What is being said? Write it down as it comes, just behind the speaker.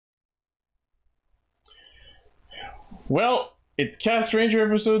Well, it's Cast Ranger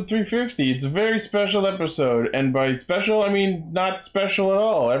episode 350. It's a very special episode, and by special, I mean not special at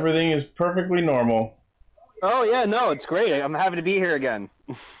all. Everything is perfectly normal. Oh yeah, no, it's great. I'm happy to be here again.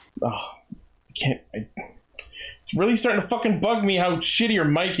 It's really starting to fucking bug me how shitty your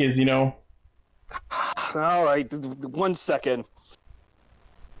mic is, you know? All right, 1 second.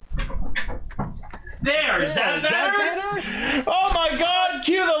 There, is that better? Oh my god,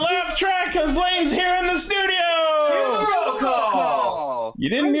 cue the laugh track, because Lane's here in the studio! Roll call! You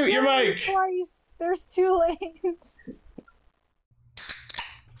didn't mute your mic. Twice. There's 2 lanes.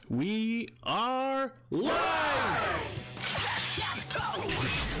 We are live!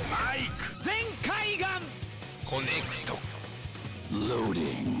 Connect.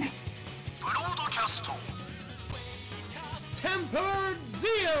 Loading. Broadcast. Tempered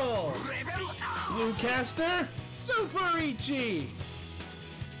Zeal! Bluecaster, Super Ichi!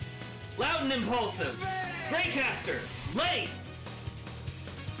 Loud and impulsive. Greycaster. Lane.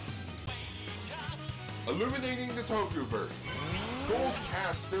 Illuminating the Tokuverse.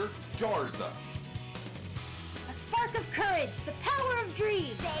 Goldcaster Garza. A spark of courage, the power of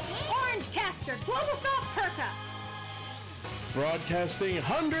dreams. Orange Caster, Global Soft Perka. Broadcasting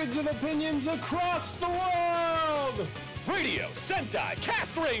hundreds of opinions across the world! Radio Sentai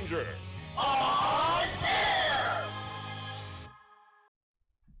Cast Ranger.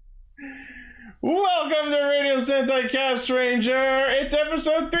 Welcome to Radio Sentai Cast Ranger. It's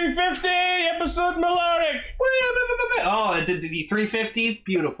episode 350, episode melodic. Oh, did the 350?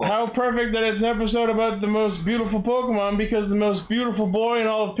 Beautiful. How perfect that it's an episode about the most beautiful Pokemon, because the most beautiful boy in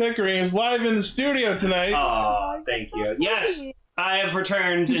all of Pickering is live in the studio tonight. Oh, thank you. Yes, I have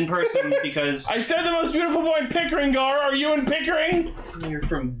returned in person because I said the most beautiful boy in Pickering, Gar. Are you in Pickering? you're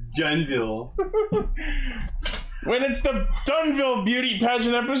from Dunville. When it's the Dunville beauty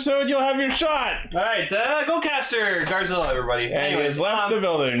pageant episode, you'll have your shot. All right, Goldcaster Garzilla, everybody. And he has left the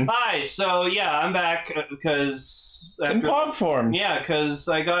building. Hi, so yeah, I'm back because In pog form. Yeah, because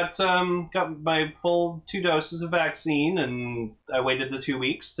I got my full 2 doses of vaccine, and I waited the 2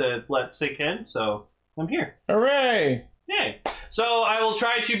 weeks to let sick in, so I'm here. Hooray! Yay! So I will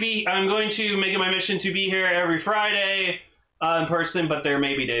try to be. I'm going to make it my mission to be here every Friday in person, but there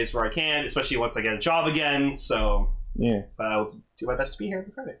may be days where I can't, especially once I get a job again. So Yeah. I'll do my best to be here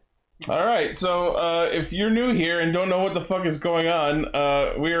every Friday. Alright, so if you're new here and don't know what the fuck is going on,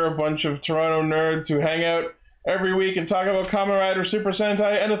 we are a bunch of Toronto nerds who hang out every week and talk about Kamen Rider, Super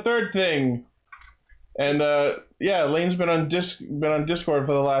Sentai, and the third thing. And yeah, Lane's been on Discord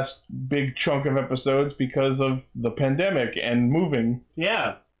for the last big chunk of episodes because of the pandemic and moving.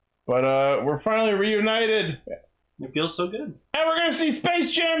 Yeah, But we're finally reunited. it feels so good. And we're gonna see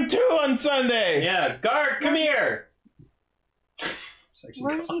Space Jam 2 on Sunday! Yeah, Gar, come here.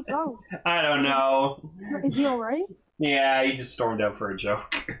 Where did he go? I don't know. Is he alright? Yeah, he just stormed out for a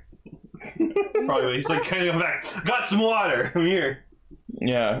joke. Probably he's like, "Can you come back? Got some water. I'm here."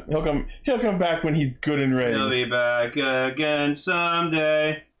 Yeah, he'll come back when he's good and ready. He'll be back again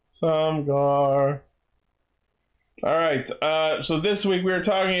someday. Some Gar. Alright, so this week we are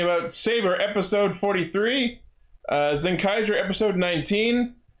talking about Saber episode 43, Zenkaidra episode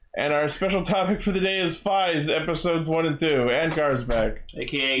 19, and our special topic for the day is Fies episodes 1 and 2, and Gar's back.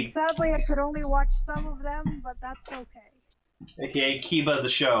 AKA Sadly, I could only watch some of them, but that's okay. AKA Kiba the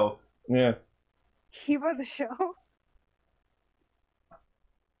show. Yeah. Kiba the show.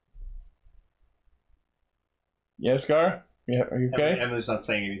 Yes, Gar? Yeah, are you okay? Emily's not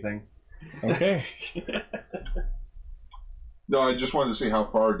saying anything. Okay. No, I just wanted to see how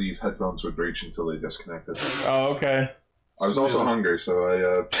far these headphones would reach until they disconnected. Oh, okay. I was also hungry, so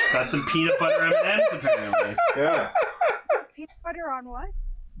I, Got some peanut butter M&Ms apparently. yeah. Peanut butter on what?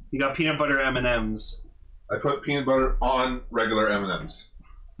 You got peanut butter M&Ms. I put peanut butter on regular M&Ms.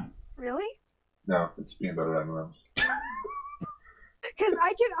 Really? No, it's peanut butter M&Ms. Because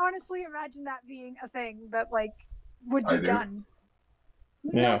I can honestly imagine that being a thing that, like, would I be do. done.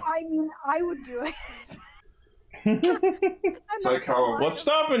 Yeah. No, I mean, I would do it. It's like how, What's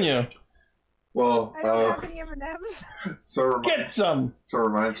stopping you? well, I don't have any M&Ms. Get some! so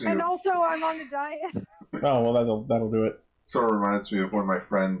reminds me And of, also, I'm on a diet. Oh, well, that'll do it. so reminds me of when my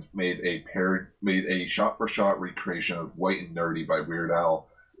friend made a shot-for-shot recreation of White and Nerdy by Weird Al.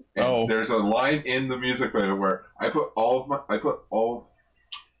 And Oh. there's a line in the music video where I order all of my-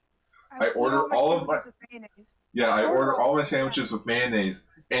 I order all my sandwiches with mayonnaise,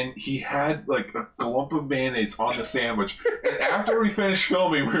 and he had like a lump of mayonnaise on the sandwich. And after we finished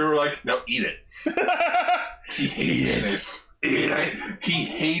filming, we were like, "No, eat it." He hated mayonnaise. He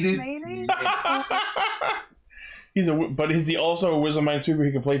hated Mayonnaise? But is he also a Wizard Mind Sweeper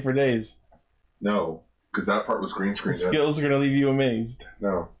he can play for days? No, because that part was green screen. Skills are gonna leave you amazed.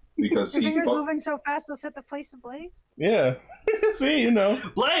 No, because Your he. fingers moving so fast, they'll set the place ablaze. Yeah. See, you know.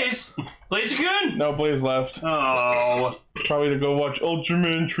 Blaze are good. No, Blaze left. Oh, Probably to go watch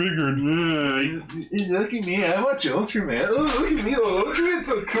Ultraman Triggered. Look at me, I watch Ultraman. Oh, look at me, Ultraman's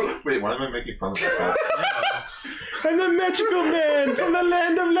so cool. Wait, why am I making fun of myself? I'm the magical man from the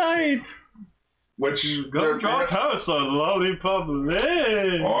land of light. Which house on Lollipop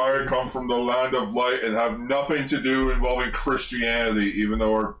Lane. I come from the land of light and have nothing to do involving Christianity, even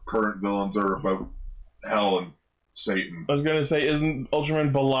though our current villains are about hell and Satan. I was gonna say, isn't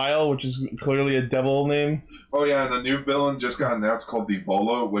Ultraman Belial, which is clearly a devil name? Oh yeah, and the new villain just got announced called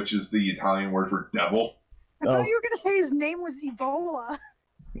Divolo, which is the Italian word for devil. I thought you were gonna say his name was Ebola.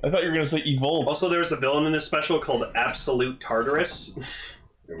 I thought you were gonna say Evolve. Also, there was a villain in this special called Absolute Tartarus.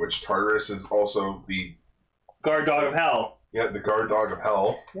 In which Tartarus is also the Guard Dog of Hell. Yeah, the guard dog of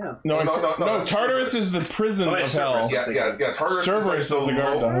hell. Yeah. No, no, Tartarus is the prison of hell. Yeah. Tartarus Cerberus is the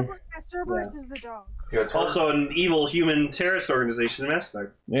guard dog. Cerberus is the dog. Yeah, Also an evil human terrorist organization in Mass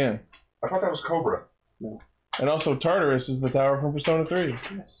Effect. Yeah. I thought that was Cobra. No. And also Tartarus is the tower from Persona 3.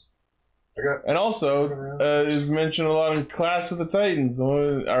 Yes. And also is mentioned a lot in Clash of the Titans.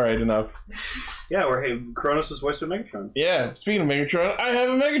 Alright, enough. Yeah, where Kronos was voiced by Megatron. Yeah, speaking of Megatron, I have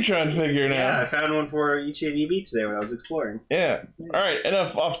a Megatron figure now. Yeah, I found one for EB today when I was exploring. Yeah. Alright,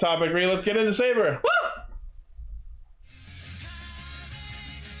 enough off topic. Let's get into Saber. Woo!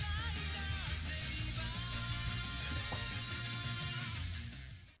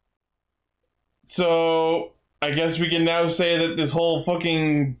 So, I guess we can now say that this whole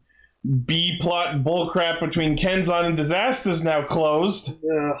fucking B-plot bullcrap between Kenzan and Disaster is now closed.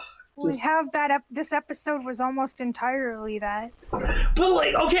 We have that. This episode was almost entirely that. But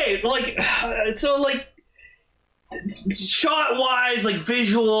like, okay, like, so like, shot-wise, like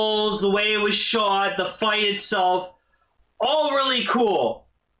visuals, the way it was shot, the fight itself, all really cool.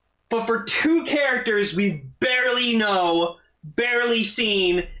 But for two characters we barely know, barely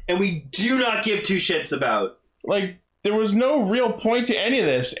seen, and we do not give two shits about. Like, there was no real point to any of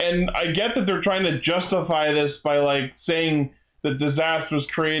this, and I get that they're trying to justify this by, like, saying that Disaster was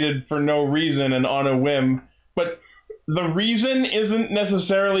created for no reason and on a whim, but the reason isn't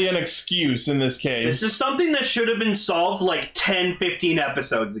necessarily an excuse in this case. This is something that should have been solved like 10, 15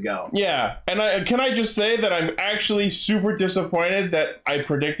 episodes ago. Yeah, and can I just say that I'm actually super disappointed that I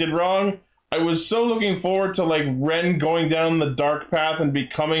predicted wrong. I was so looking forward to, like, Ren going down the dark path and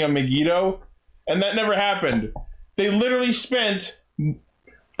becoming a Megiddo, and that never happened. They literally spent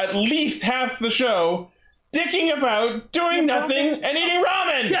at least half the show dicking about, doing nothing, and eating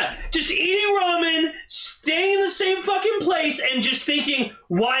ramen! Yeah, just eating ramen, staying in the same fucking place, and just thinking,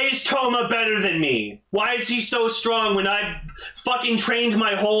 why is Toma better than me? Why is he so strong when I've fucking trained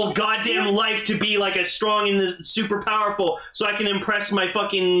my whole goddamn life to be, like, as strong and as super powerful so I can impress my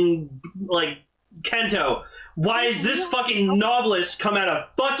fucking, like, Kento? Why is this fucking novelist come out of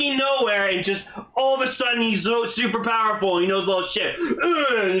fucking nowhere and just all of a sudden he's so super powerful and he knows all shit?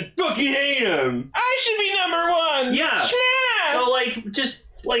 I fucking hate him. I should be number one! Yeah. Snap! So, like, just,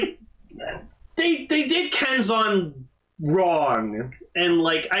 like, they did Kenzan wrong. And,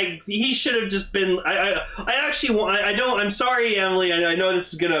 like, he should have just been, I'm sorry, Emily, I know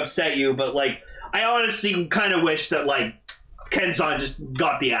this is gonna upset you, but, like, I honestly kind of wish that, like, Kenzan just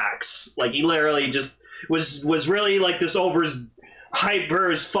got the axe. Like, he literally just was really like this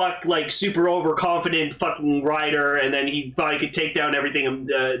hyper as fuck, like super overconfident fucking rider, and then he thought he could take down everything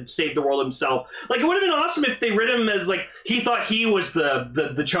and save the world himself. Like, it would have been awesome if they writ him as like he thought he was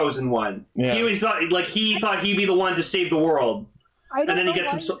the chosen one. Yeah. He thought he'd be the one to save the world. I don't And then he know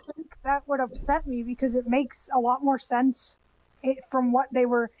gets why himself. you think that would upset me, because it makes a lot more sense from what they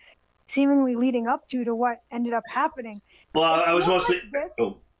were seemingly leading up to what ended up happening. Well, I was mostly. This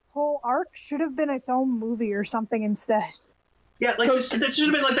whole arc should have been its own movie or something instead. Yeah, like this should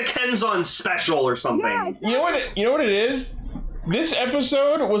have been like the Kenzan special or something. Yeah, exactly. You know what it is? This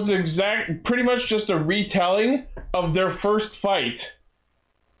episode was pretty much just a retelling of their first fight.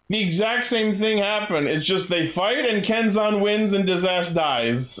 The exact same thing happened. It's just they fight and Kenzan wins and Disaster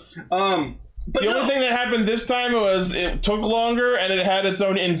dies. But the only thing that happened this time was it took longer and it had its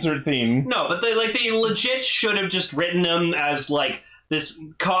own insert theme. No, but they legit should have just written him as like this.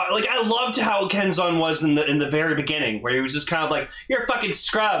 Like, I loved how Kenzan was in the very beginning, where he was just kind of like, "You're a fucking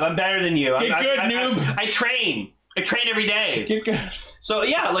scrub. I'm better than you. noob. I train every day." Get good. So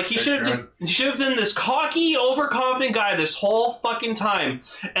yeah, like he should have been this cocky, overconfident guy this whole fucking time,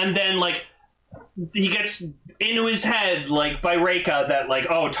 and then like he gets into his head, like, by Reika that, like,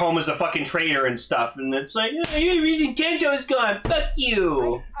 oh, Toma's a fucking traitor and stuff, and it's like, you reason Kento's gone, fuck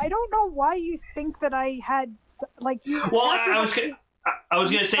you. I don't know why you think that I had, like, you... Well, I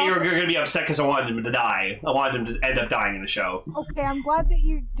was gonna say you were gonna be upset because I wanted him to die. I wanted him to end up dying in the show. Okay, I'm glad that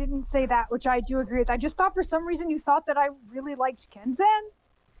you didn't say that, which I do agree with. I just thought for some reason you thought that I really liked Kenzan.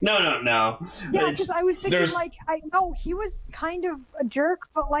 No. Yeah, because I was thinking, There's- like, I know he was kind of a jerk,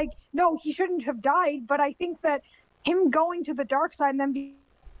 but, like, no, he shouldn't have died. But I think that him going to the dark side and then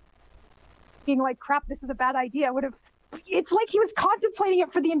being like, crap, this is a bad idea, would have... It's like he was contemplating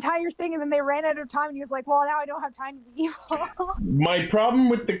it for the entire thing, and then they ran out of time, and he was like, well, now I don't have time to be evil. My problem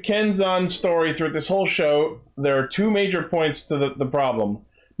with the Kenzan story throughout this whole show, there are two major points to the problem.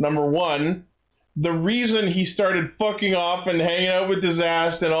 Number one, the reason he started fucking off and hanging out with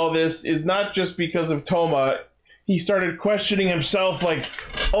Disaster and all this is not just because of Toma. He started questioning himself, like,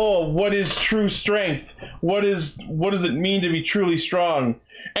 oh, what is true strength? What does it mean to be truly strong?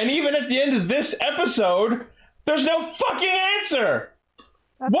 And even at the end of this episode, there's no fucking answer!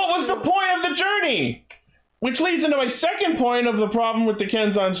 What was the point of the journey? Which leads into my second point of the problem with the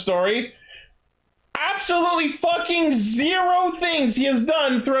Kenzan story. Absolutely fucking zero things he has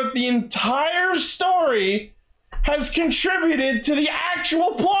done throughout the entire story has contributed to the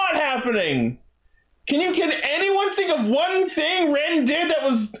actual plot happening. Can anyone think of one thing Ren did that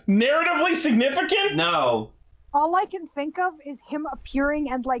was narratively significant? No. All I can think of is him appearing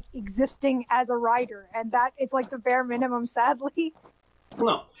and, like, existing as a rider, and that is, like, the bare minimum, sadly.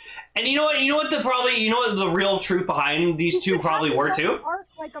 No. And you know what the real truth behind these two probably were too? Arc,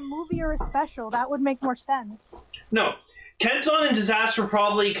 like a movie or a special, that would make more sense. No. Kenzan and Disaster were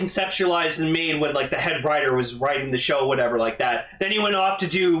probably conceptualized and made when, like, the head writer was writing the show, whatever, like that. Then he went off to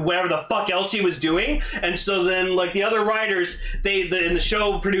do whatever the fuck else he was doing, and so then, like, the other writers, and the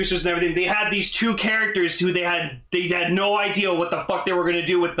show producers and everything, they had these two characters who they had no idea what the fuck they were gonna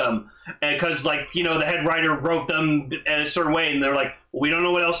do with them. Because, like, you know, the head writer wrote them in a certain way, and they're like, we don't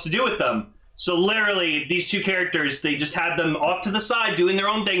know what else to do with them. So literally, these two characters, they just had them off to the side doing their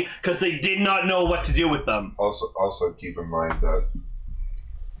own thing because they did not know what to do with them. Also keep in mind that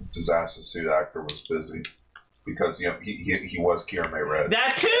Disaster Suit Actor was busy because he was Kirame Red.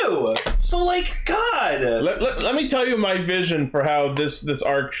 That too! So, like, God! Let me tell you my vision for how this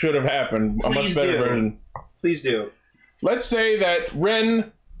arc should have happened. Please a much better do. version. Please do. Let's say that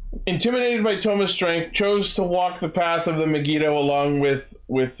Ren, intimidated by Toma's strength, chose to walk the path of the Megiddo along with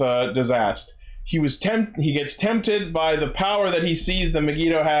Disaster. He gets tempted by the power that he sees the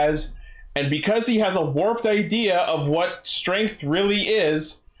Megiddo has, and because he has a warped idea of what strength really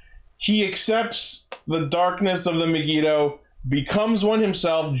is, he accepts the darkness of the Megiddo, becomes one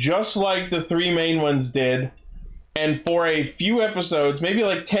himself, just like the three main ones did, and for a few episodes, maybe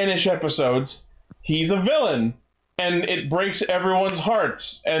like 10-ish episodes, he's a villain. And it breaks everyone's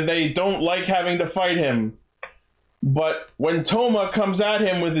hearts, and they don't like having to fight him. But when Toma comes at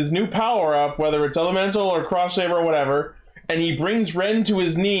him with his new power-up, whether it's Elemental or Cross Saber or whatever, and he brings Ren to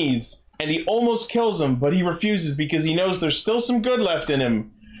his knees, and he almost kills him, but he refuses because he knows there's still some good left in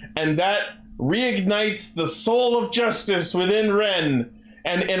him. And that reignites the soul of justice within Ren.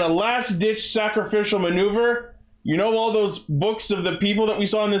 And in a last-ditch sacrificial maneuver, you know all those books of the people that we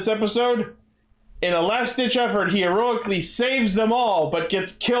saw in this episode? In a last-ditch effort, he heroically saves them all, but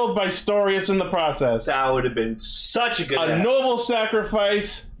gets killed by Storius in the process. That would have been such a good noble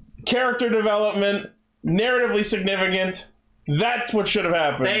sacrifice, character development, narratively significant. That's what should have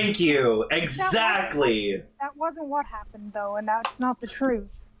happened. Thank you. Exactly. That wasn't what happened, though, and that's not the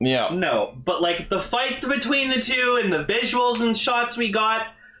truth. Yeah. No, but, like, the fight between the two and the visuals and shots we got,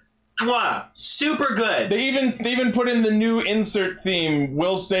 mwah, super good. They even put in the new insert theme,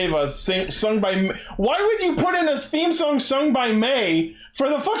 "Will Save Us," sung by... Why would you put in a theme song sung by May for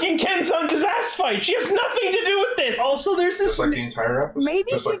the fucking Kenzan Disaster fight? She has nothing to do with this! Also, there's this... Just like the entire episode.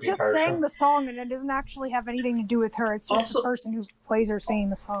 Maybe just she like the just entire sang show. the song and it doesn't actually have anything to do with her. It's just the person who plays her singing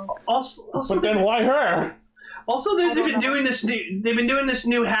the song. Also, but then why her? Also, they've been doing this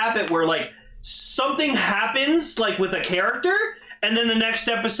new habit where, like, something happens, like, with a character, and then the next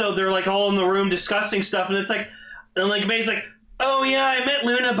episode they're, like, all in the room discussing stuff, and it's like, and, like, May's like, oh yeah, I met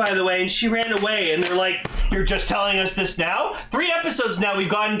Luna, by the way, and she ran away, and they're like, you're just telling us this now? 3 episodes now we've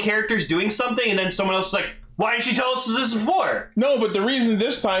gotten characters doing something, and then someone else is like, why didn't you tell us this before? No, but the reason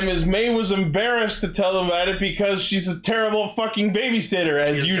this time is May was embarrassed to tell them about it because she's a terrible fucking babysitter,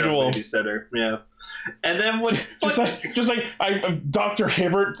 as usual. Babysitter, yeah. And then what? Just like Dr.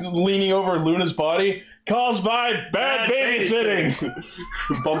 Hibbert leaning over Luna's body, caused by bad babysitting.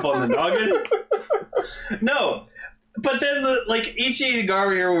 Bump on the noggin. No, But then, Ichi and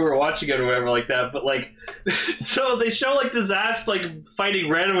Garu here, we were watching it or whatever like that, but, so they show, Disaster, fighting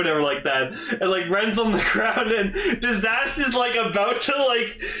Ren or whatever like that, and, Ren's on the ground, and Disaster's, about to,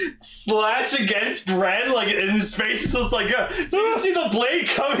 slash against Ren, and his face is just so you see the blade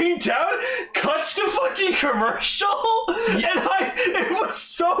coming down, cuts to fucking commercial, and it was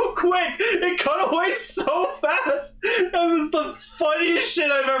so quick, it cut away so fast, that was the funniest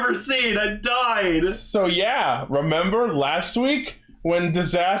shit I've ever seen, I died. So yeah, remember last week when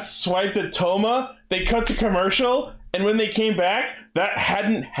Disaster swiped at Toma, they cut to commercial, and when they came back, that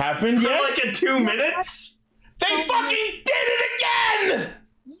hadn't happened yet? In 2 minutes? They fucking did it again!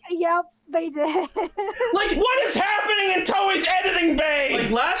 Yep, they did. What is happening in Toei's editing bay?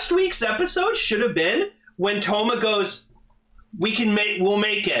 Last week's episode should have been when Toma goes, we'll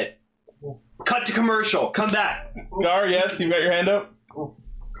make it. Cut to commercial, come back. Gar, yes, you got your hand up? I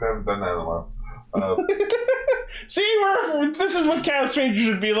haven't done that in a while. See, this is what Cast Ranger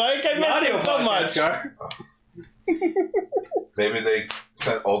should be like. I miss it so much. Maybe they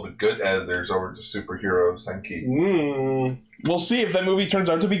sent all the good editors over to Superhero Senki. We'll see if that movie turns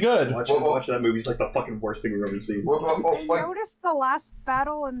out to be good. Watch that movie's the fucking worst thing we've ever seen. I noticed the last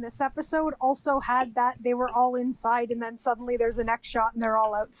battle in this episode also had that they were all inside, and then suddenly there's a next shot and they're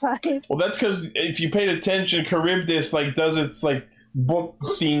all outside. Well, that's because if you paid attention, Charybdis does its book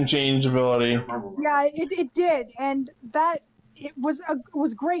scene change ability. Yeah, it did, and that it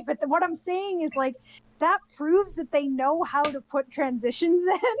was great. But what I'm saying is that proves that they know how to put transitions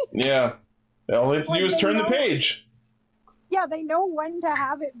in. Yeah, all they have to do is turn the page. Yeah, they know when to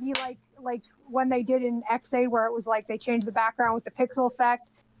have it be like when they did in XA, where it was they changed the background with the pixel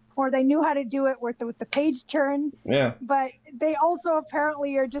effect, or they knew how to do it with the page turn. Yeah. But they also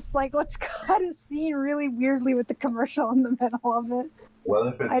apparently are just let's cut a scene really weirdly with the commercial in the middle of it. What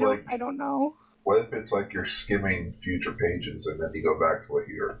if it's I don't know. What if it's you're skimming future pages and then you go back to what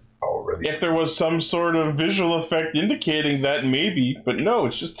you're already... If there was some sort of visual effect indicating that, maybe. But no,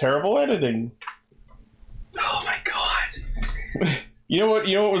 it's just terrible editing. Oh my god. You know what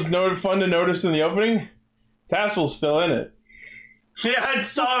was fun to notice in the opening? Tassel's still in it. Yeah, I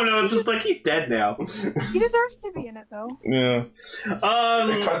saw him and I was just he's dead now. He deserves to be in it, though. Yeah.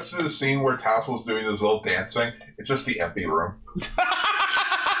 It cuts to the scene where Tassel's doing his little dancing. It's just the empty room.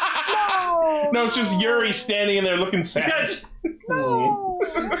 No, it's just Yuri standing in there looking sad. No.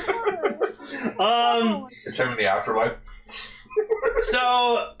 It's him in the afterlife.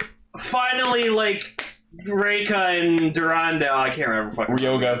 So finally, Reika and Durandal, I can't remember fucking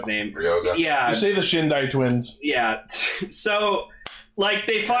Ryoga's name. Ryoga. Yeah. You say the Shindai twins. Yeah. So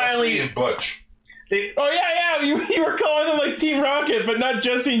they finally... and Butch. Oh yeah, you were calling them Team Rocket, but not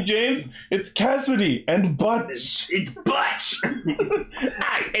Jesse and James. It's Cassidy and Butch. It's Butch.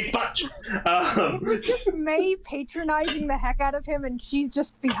 It's Butch. It was just May patronizing the heck out of him, and she's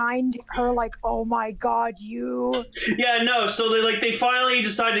just behind her oh my god, you. Yeah, no. So they finally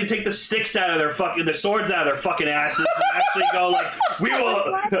decided to take the sticks out of the swords out of their fucking asses and actually go we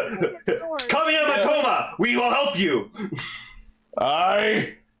will. Kamiya Toma, we will help you.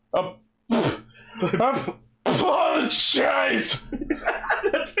 I apologize.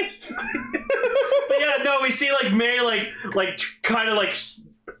 That's basically. But yeah, no, we see May kind of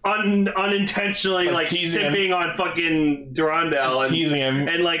unintentionally sipping him on fucking Durandal and teasing him,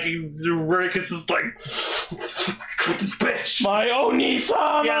 and Rickus is this bitch. My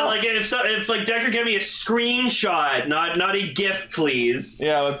Oni-sama. Yeah, if Decker give me a screenshot, not a GIF, please.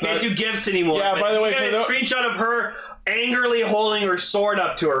 Yeah, let's can't do GIFs anymore. Yeah, by the way, a screenshot of her angrily holding her sword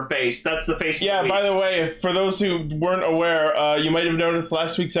up to her face. That's the face. Yeah, by the way, for those who weren't aware, you might have noticed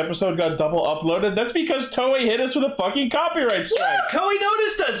last week's episode got double uploaded. That's because Toei hit us with a fucking copyright strike. Yeah, Toei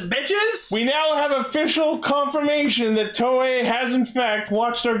noticed us, bitches! We now have official confirmation that Toei has in fact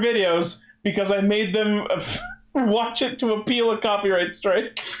watched our videos because I made them watch it to appeal a copyright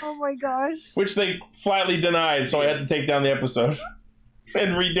strike. Oh my gosh. Which they flatly denied, so I had to take down the episode.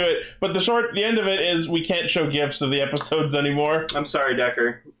 And redo it. But the end of it is we can't show GIFs of the episodes anymore. I'm sorry,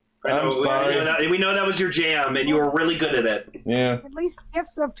 Decker. I'm sorry. We know that was your jam, and you were really good at it. Yeah. At least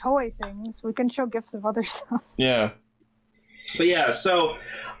GIFs of Toei things. We can show GIFs of other stuff. Yeah. But yeah, so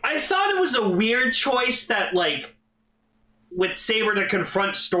I thought it was a weird choice that, with Saber to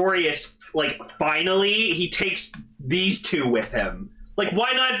confront Storius, finally, he takes these two with him.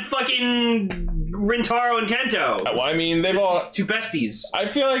 Why not fucking Rintaro and Kento? Well, I mean, they've all two besties. I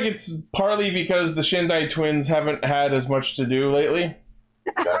feel like it's partly because the Shindai twins haven't had as much to do lately.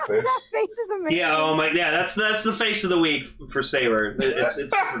 That face. That face is amazing. Yeah, oh my, yeah, that's the face of the week for Saber. It's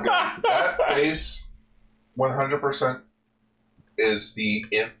super good. That face, 100% is the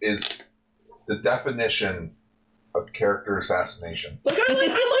definition a character assassination. Like I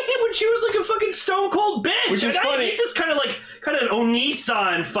liked it when she was like a fucking stone cold bitch. Which is I funny. hate this kind of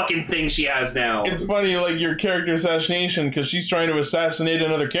Onisan fucking thing she has now. It's funny, like, your character assassination, because she's trying to assassinate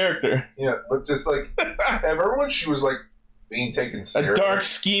another character. Yeah, but just like, remember when she was like being taken A seriously? dark,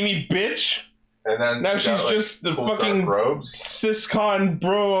 schemy bitch. And then Now she got, she's like, just the cool fucking dark robes. Siscon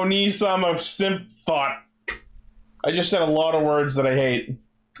bro Onisama simp thought. I just said a lot of words that I hate.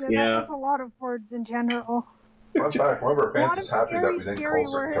 Yeah. That was a lot of words in general. Fun fact, one of our A lot fans of is happy that we didn't scary,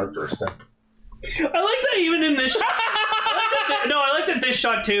 call certain scary characters simp. I like that even in this. I like that this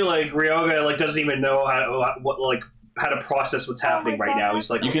shot too. Like Ryoga, like doesn't even know how to process what's happening right now. He's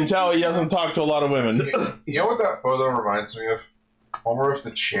like, You can tell he hasn't talked to a lot of women. You know what that photo reminds me of? Homer with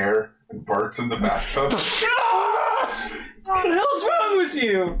the chair and Bart's in the bathtub. what the hell's wrong with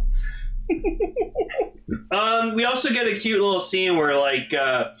you? We also get a cute little scene where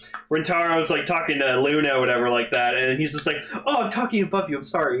Rintaro's like talking to Luna or whatever like that, and he's just like, "Oh, I'm talking above you. I'm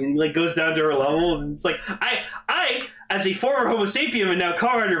sorry," and he like goes down to her level, and it's like, I, as a former Homo sapien and now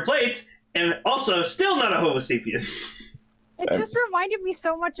Comrade Plates, and also still not a Homo sapien. It just reminded me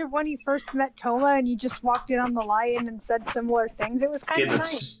so much of when he first met Toma and he just walked in on the lion and said similar things. It was kind of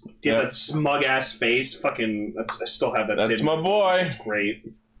nice. That smug ass face. Fucking, I still have that. That's my boy. It's great.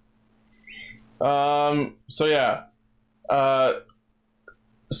 So yeah.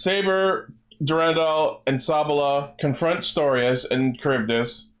 Saber, Durandal, and Sabala confront Storius and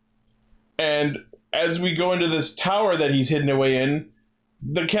Charybdis. And as we go into this tower that he's hidden away in,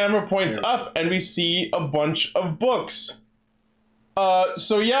 the camera points up and we see a bunch of books.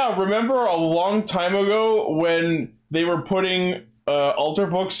 So yeah, remember a long time ago when they were putting altar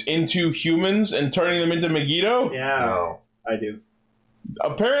books into humans and turning them into Megiddo? Yeah, No. I do.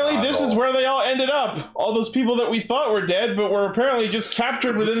 Apparently this is where they all ended up. All those people that we thought were dead, but were apparently just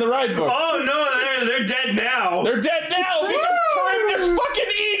captured within the ride book. Oh no, they're dead now. They're dead now because Charybdis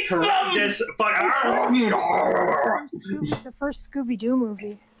fucking eats them! Charybdis, The first Scooby-Doo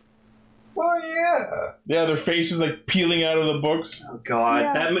movie. Well, yeah. Yeah, their faces like peeling out of the books. Oh god,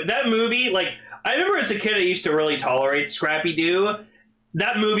 Yeah. that movie, like, I remember as a kid I used to really tolerate Scrappy-Doo.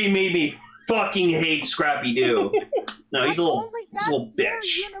 That movie made me fucking hate Scrappy-Doo. No, he's a little bitch. Their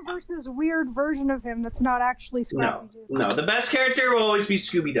universe's weird version of him that's not actually Scrappy-Doo. No, the best character will always be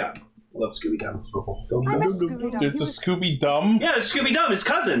Scooby-Doo. I love Scooby-Doo. I miss Scooby-Doo. It's a Scooby-Dum? Yeah, Scooby-Doo, his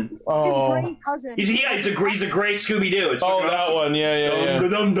cousin. His Oh. great cousin. He's a great Scooby-Doo. It's Oh, fucking that awesome. one. Yeah.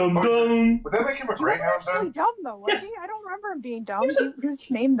 Dum, dum, dum. Would that make him a He wasn't greyhound actually then? dumb though, was Yes. he? I don't remember him being dumb. He was He was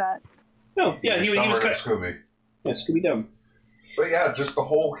just named that. No, yeah, he was Summer and Scooby. yeah, Scooby-Doo. But yeah, just the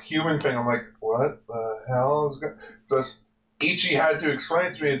whole human thing. I'm like, what the hell is going? Just Ichi had to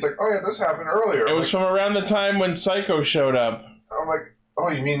explain to me. It's like, oh yeah, this happened earlier. It was from around the time when Psycho showed up. I'm like, oh,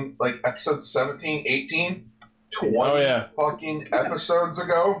 you mean like episode 17, 18, 20 Oh, yeah. fucking episodes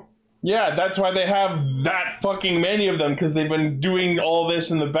ago? Yeah, that's why they have that fucking many of them, because they've been doing all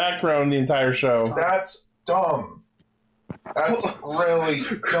this in the background the entire show. That's dumb. That's really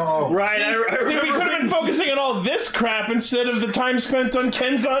dumb. Right, I See, we could have been focusing on all this crap instead of the time spent on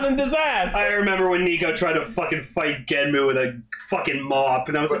Kenzan and his ass. I remember when Nico tried to fucking fight Genmu with a fucking mop,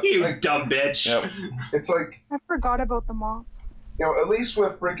 and I was like, you dumb bitch. Yep. It's like, I forgot about the mom. you know, at least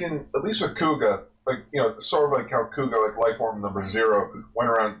with Kuga, like, you know, sort of like how Kuga, like Lifeform number 0, went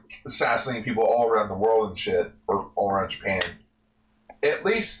around assassinating people all around the world and shit, or all around Japan. At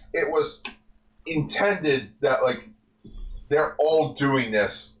least it was intended that, like, they're all doing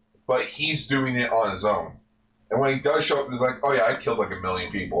this, but he's doing it on his own. And when he does show up, he's like, oh yeah, I killed like 1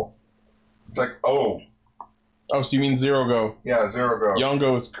 million people. It's like, oh, Oh, so you mean Zero Go. yeah, 0 go.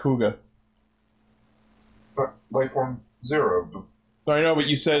 Yongo is Kuga. Lifeform 0. I know, but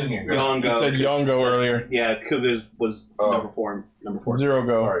you said Yongo. You said Yongo earlier. Yeah, Kuga was Oh. number 4. Number 4. Zero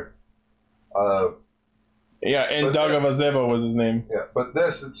Go. Sorry. Yeah, and But Dagavazeva was his name. Yeah, but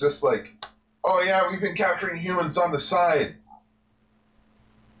this, it's just like, oh yeah, we've been capturing humans on the side.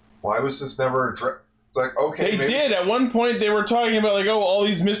 Why was this never addressed? It's like, okay, They maybe, did. At one point, they were talking about, like, oh, all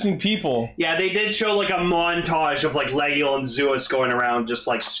these missing people. Yeah, they did show like a montage of like Legiel and Zeus going around just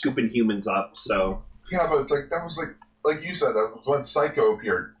like scooping humans up, so. Yeah, but it's like, that was like you said, that was when Psycho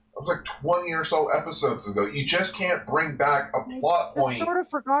appeared. That was like 20 or so episodes ago. You just can't bring back a plot I point. sort of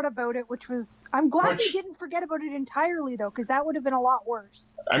forgot about it, which was... I'm glad Which- they didn't forget about it entirely, though, because that would have been a lot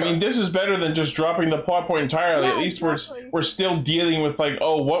worse. I mean, this is better than just dropping the plot point entirely. Yeah, At least exactly. we're still dealing with, like,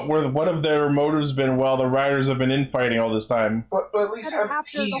 oh, what have their motives been while the riders have been infighting all this time? But at least And have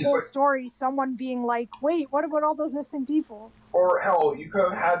after the teased, whole like, story, someone being like, wait, what about all those missing people? or hell, you could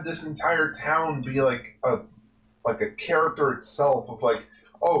have had this entire town be like a character itself of like,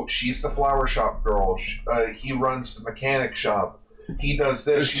 oh, she's the flower shop girl. He runs the mechanic shop. He does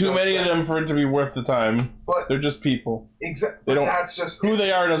this. There's too many of them for it to be worth the time. But they're just people. Exactly. They don't. That's just who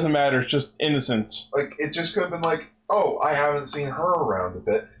they are doesn't matter. It's just innocence. Like it just could have been like, oh, I haven't seen her around a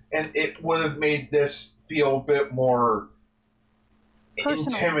bit, and it would have made this feel a bit more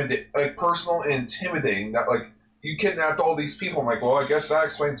intimidating, like personal and intimidating. That like you kidnapped all these people. I'm like, well, I guess that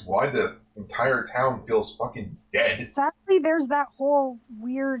explains why the entire town feels fucking dead. Sadly, there's that whole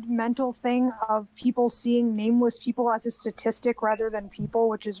weird mental thing of people seeing nameless people as a statistic rather than people,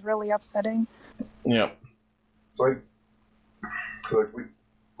 which is really upsetting. Yep. It's like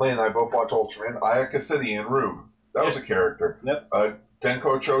Lane and I both watch Ultraman. Ayaka City and Rube. That was a character. Yep.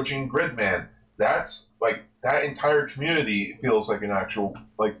 Denko Chojin Gridman. That's like that entire community feels like an actual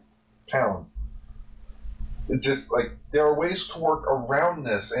like town. It just like there are ways to work around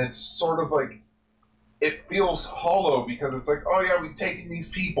this, and it's sort of like it feels hollow because it's like, oh yeah, we've taken these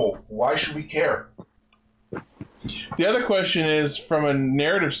people. Why should we care? The other question is, from a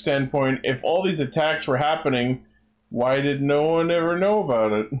narrative standpoint, if all these attacks were happening, why did no one ever know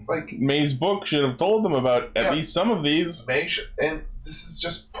about it? Like May's book should have told them about at least some of these. And this is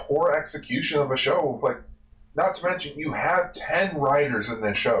just poor execution of a show. Like, not to mention, you have 10 writers in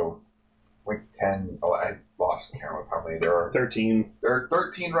this show. Like 10. Oh, I lost count of how many there are. 13. There are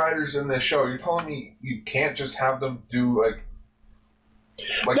 13 writers in this show. You're telling me you can't just have them do like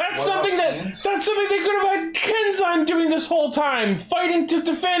that's something they could have had Kenzan doing this whole time, fighting to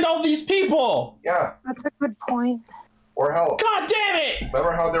defend all these people. Yeah, that's a good point. Or hell, God damn it!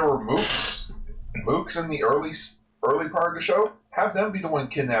 Remember how there were mooks in the early part of the show? Have them be the one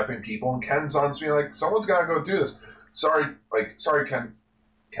kidnapping people, and Kenzan's being like, someone's got to go do this. Sorry,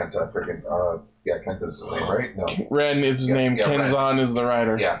 Kenta, freaking Kenta's his name, right? No, Ren is his name. Yeah, Kenzan Ren. is the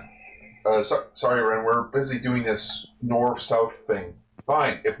writer. Yeah. Sorry, Ren. We're busy doing this north-south thing.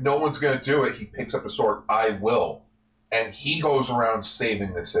 Fine. If no one's going to do it, he picks up a sword. I will. And he goes around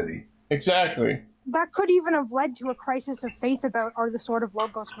saving the city. Exactly. That could even have led to a crisis of faith about, are the Sword of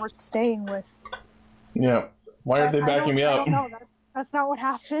Logos worth staying with? Yeah. Why are they backing me up? I don't know. That's not what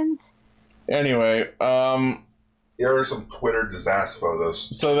happened. Anyway, here are some Twitter disaster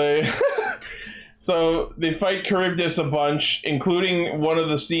photos. So they fight Charybdis a bunch, including one of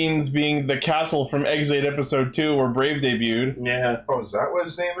the scenes being the castle from Exit Episode 2 where Brave debuted. Yeah. Oh, is that what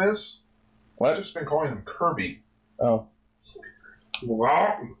his name is? What? I've just been calling him Kirby. Oh.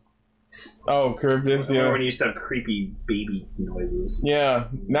 Wow. Oh, Charybdis, yeah. When he used to have creepy baby noises. Yeah,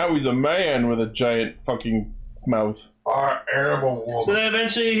 now he's a man with a giant fucking mouth. Our animal woman. So then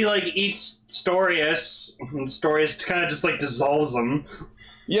eventually he like eats Storius, and Storius kind of just like dissolves him.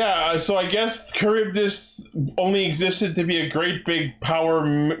 Yeah, so I guess Charybdis only existed to be a great big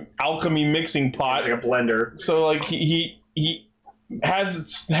power alchemy mixing pot. It's like a blender. So like he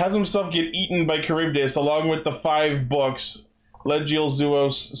has himself get eaten by Charybdis along with the 5 books. Legiel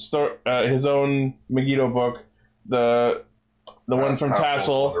Zuos, his own Megiddo book, the one from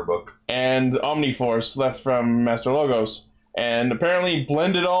Tassel, and Omniforce left from Master Logos, and apparently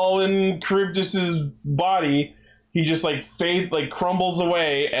blended all in Charybdis's body. He just like crumbles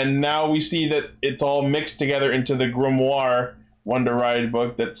away, and now we see that it's all mixed together into the Grimoire Wonder Ride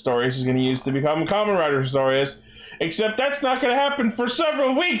book that Storius is going to use to become Kamen Rider Storius. Except that's not going to happen for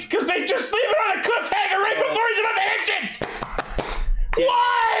several weeks because they just leave it on a cliffhanger right before he's about to engine.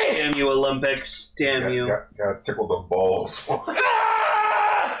 Why? Damn you, Olympics! Damn you! Got tickled the balls.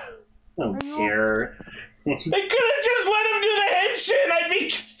 I don't care. They could have just let him do the henshin. I'd be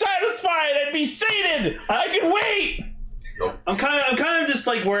satisfied. I'd be sated. I can wait. Nope. I'm kind of just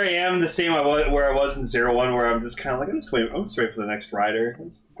like where I am, the same where I was in 0-1, where I'm just kind of like, I'm just wait for the next rider.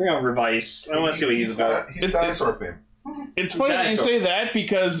 Let's bring on Revice. I want to see what he's about. He's dinosaur theme. It's funny that you say that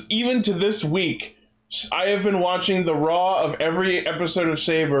because even to this week, I have been watching the raw of every episode of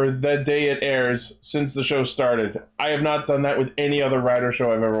Saber that day it airs since the show started. I have not done that with any other rider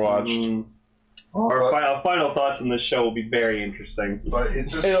show I've ever watched. Our final thoughts on this show will be very interesting. But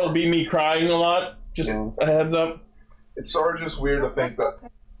it's just it'll be me crying a lot. Just a heads up. It's sort of just weird to think that.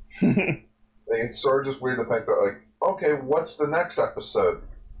 It's sort of just weird to think that, like, okay, what's the next episode?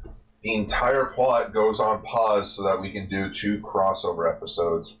 The entire plot goes on pause so that we can do 2 crossover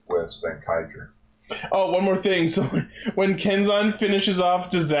episodes with Zenkaiju. Oh, one more thing. So when Kenzan finishes off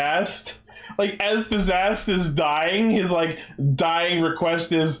Disaster, like as Disaster is dying, his like dying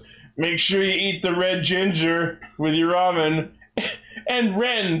request is, make sure you eat the red ginger with your ramen. And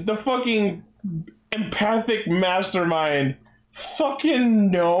Ren, the fucking empathic mastermind,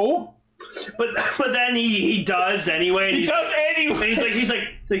 fucking no. But then he does anyway. And he does anyway. He's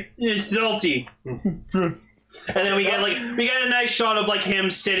like it's salty. And then we get a nice shot of like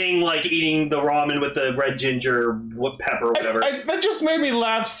him sitting like eating the ramen with the red ginger pepper or whatever. That just made me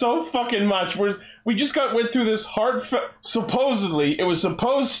laugh so fucking much. We just went through this supposedly it was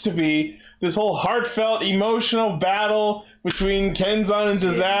supposed to be this whole heartfelt emotional battle between Kenzan and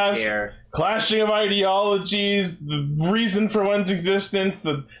Disaster, clashing of ideologies, the reason for one's existence,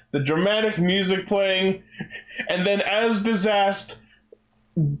 the dramatic music playing, and then as Disaster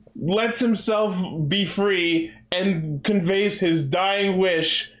lets himself be free and conveys his dying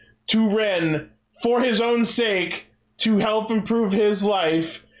wish to Ren for his own sake to help improve his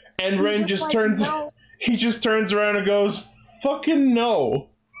life, and Ren just turns around and goes, fucking no.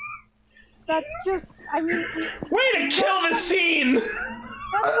 That's just, I mean... Way to kill the scene! That's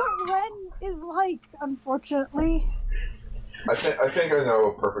what Ren is like, unfortunately. I think I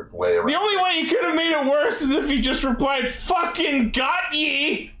know a perfect way around. The only way he could have made it worse is if he just replied, fucking got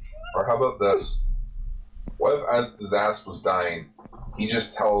ye! Or how about this? What if as Disaster was dying, he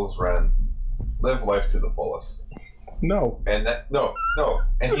just tells Ren, live life to the fullest? No. And that, no.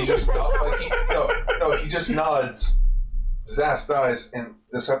 And he just he just nods. Disaster dies, and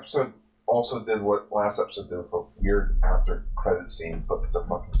this episode also did what last episode did with a weird after credit scene, but it's a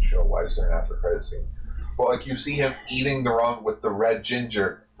fucking show. Why is there an after credit scene? But like you see him eating the ramen with the red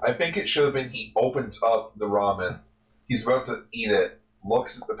ginger. I think it should have been he opens up the ramen, he's about to eat it,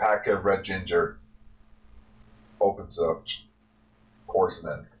 looks at the pack of red ginger, opens it up, pours it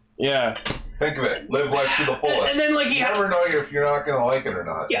in. Yeah. Think of it. Live life to the fullest. And then like you never know if you're not gonna like it or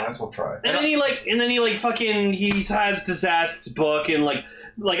not. Yeah. Might as well try. And then he has Disaster's book, and like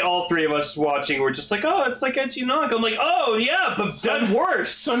all three of us watching were just like, oh, it's like Ecchi Knock. I'm like, oh yeah, but done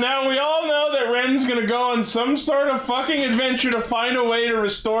worse. So now we all know that Ren's gonna go on some sort of fucking adventure to find a way to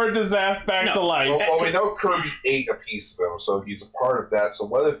restore Disaster back to life. Well, we know Kirby ate a piece of him, so he's a part of that. So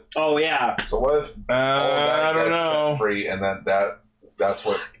what if? Oh yeah. So what if all that I don't gets know. set free, and then that's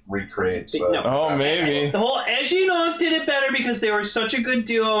what recreates? No. Oh, maybe. The whole Ecchi Knock did it better because they were such a good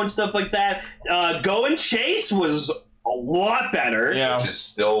duo and stuff like that. Go and Chase was a lot better. Yeah. Which is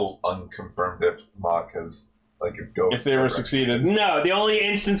still unconfirmed if Mach has if they ever succeeded. No, the only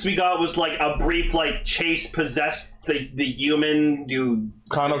instance we got was like a brief like Chase possessed the human dude.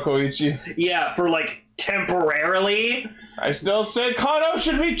 Kano Koichi. Yeah, for like temporarily. I still say Kano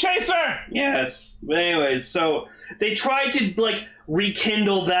should be Chaser! Yes. But anyways, so they tried to like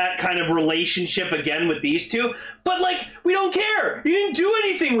rekindle that kind of relationship again with these two, but like we don't care. You didn't do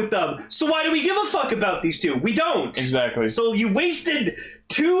anything with them, so why do we give a fuck about these two? We don't. Exactly. So you wasted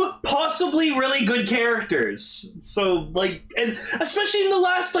two possibly really good characters. So like, and especially in the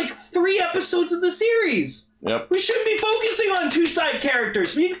last like 3 episodes of the series. Yep. We shouldn't be focusing on 2 side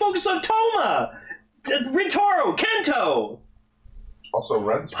characters. We need to focus on Toma, Rintaro, Kento. Also,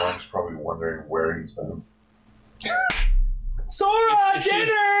 Ren's mom's probably wondering where he's been. Sora,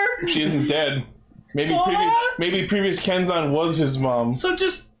 dinner! She isn't dead. Sora? Maybe previous Kenzan was his mom. So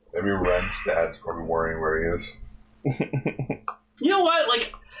just... Maybe Ren's dad's probably worrying where he is. You know what?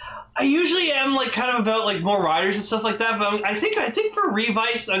 Like, I usually am like kind of about like more riders and stuff like that, but I think for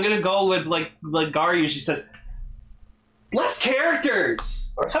Revice, I'm gonna go with like Gar usually says, less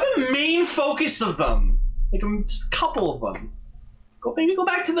characters. Have a main focus of them, like just a couple of them. Maybe go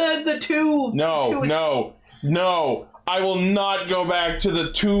back to the two. No. I will not go back to the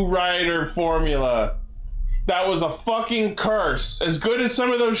 2-rider formula. That was a fucking curse. As good as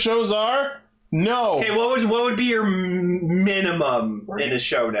some of those shows are, no. Okay, what would be your minimum in a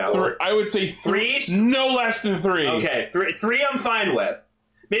show now? I would say 3. No less than 3. Okay, 3 I'm fine with.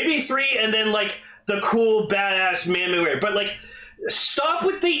 Maybe 3 and then like the cool badass man, but like stop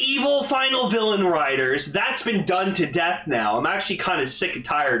with the evil final villain riders. That's been done to death now. I'm actually kind of sick and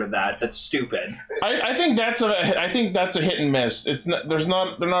tired of that. That's stupid. I think that's a hit and miss. It's not. They're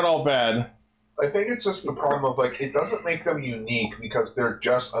not all bad. I think it's just the problem of like it doesn't make them unique because they're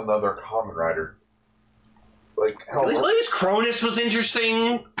just another Kamen Rider. Like hell, at least Cronus was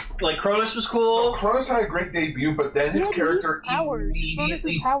interesting. Like Cronus was cool. Cronus had a great debut, but then his character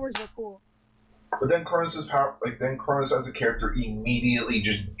Cronus's powers are cool. But then Cronus as a character immediately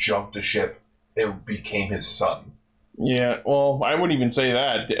just jumped a ship and became his son. Yeah, well, I wouldn't even say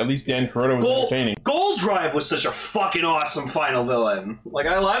that. At least Dan Kuroda was entertaining. Gold Drive was such a fucking awesome final villain. Like,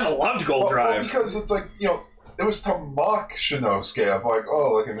 I loved Gold Drive. Well, because it's like, you know, it was to mock Shinosuke of like,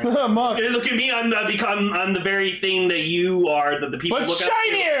 oh, look at me. Mock. Look at me, I'm the very thing that you are, that the people but look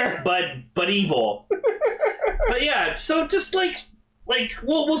shinier! up to. But evil. But yeah, so just like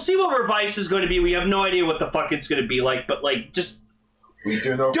we'll see what Revice is going to be. We have no idea what the fuck it's going to be like, but like just we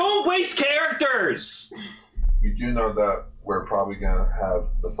do know. Don't waste characters. We do know that we're probably gonna have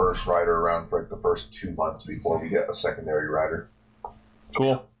the first rider around for like the first 2 months before we get a secondary rider.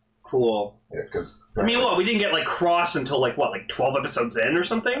 Cool. Cool. Yeah, because I mean, what, we didn't get like Cross until like 12 episodes in or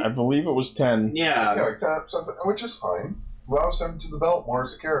something? I believe it was 10. Yeah. like that, which is fine. Allows him to develop more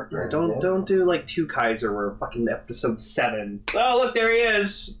as a character. Don't do like 2 Kaiser. We're fucking episode 7. Oh, look, there he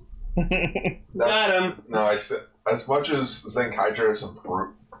is. Got him. No, I said as much as Zenkaiger has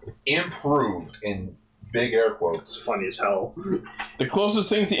improved in big air quotes. It's funny as hell. The closest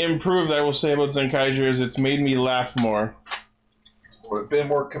thing to improved I will say about Zenkaiger is it's made me laugh more. It's been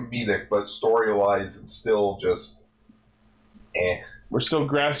more comedic, but story-wise, it's still just We're still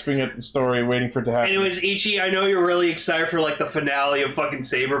grasping at the story, waiting for it to happen. Anyways, Ichi, I know you're really excited for like the finale of fucking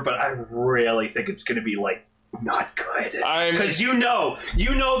Saber, but I really think it's gonna be like not good. Because you know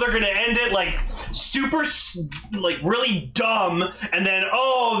they're gonna end it like super, like really dumb, and then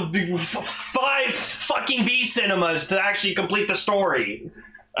 5 fucking B cinemas to actually complete the story.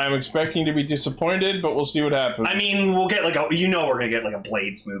 I'm expecting to be disappointed, but we'll see what happens. I mean, we'll get like we're gonna get like a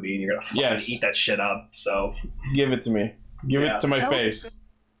Blades movie, and you're gonna fucking eat that shit up. So give it to me. Give it to my face.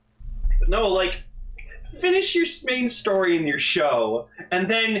 No, like, finish your main story in your show, and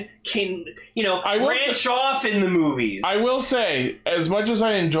then branch off in the movies. I will say, as much as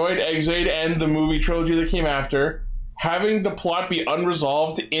I enjoyed Ex-Aid and the movie trilogy that came after, having the plot be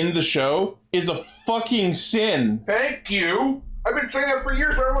unresolved in the show is a fucking sin. Thank you! I've been saying that for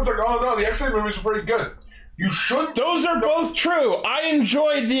years, but everyone's like, oh no, the X-Men movies were pretty good. You should. Those are both true. I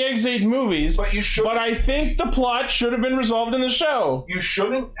enjoyed the Ex-Aid movies, but I think the plot should have been resolved in the show. You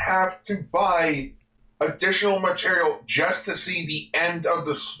shouldn't have to buy additional material just to see the end of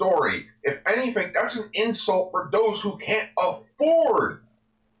the story. If anything, that's an insult for those who can't afford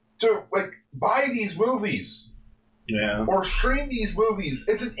to buy these movies. Yeah. Or stream these movies.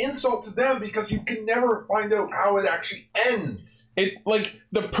 It's an insult to them because you can never find out how it actually ends.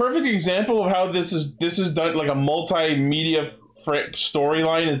 The perfect example of how this is done, like a multimedia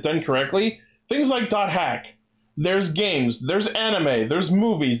storyline is done correctly. Things like .hack. There's games, there's anime, there's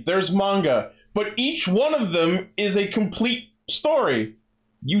movies, there's manga, but each one of them is a complete story.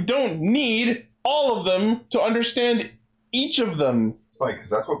 You don't need all of them to understand each of them.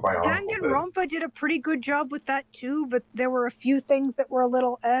 Because that's what Bionicle did. Danganronpa did a pretty good job with that too, but there were a few things that were a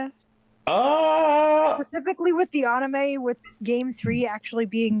little Specifically with the anime, with Game 3 actually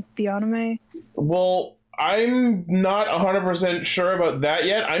being the anime. Well, I'm not 100% sure about that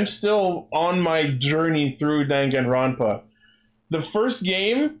yet. I'm still on my journey through Danganronpa. The first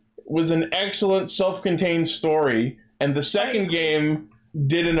game was an excellent self-contained story, and the second game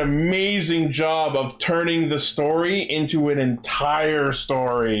did an amazing job of turning the story into an entire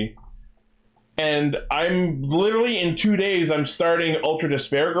story. And I'm literally in 2 days, I'm starting Ultra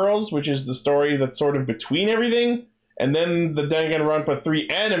Despair Girls, which is the story that's sort of between everything, and then the Danganronpa 3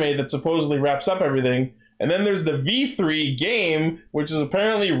 anime that supposedly wraps up everything. And then there's the V3 game, which is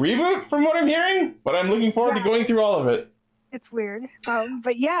apparently reboot from what I'm hearing, but I'm looking forward to going through all of it. It's weird.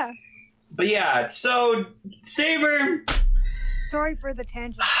 But yeah. But yeah, so Saber. Sorry for the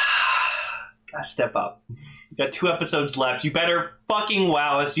tangent. Gotta step up. You got 2 episodes left. You better fucking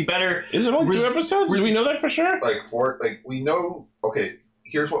wow us. You better. Is it only 2 episodes? Do we know that for sure? We know. Okay,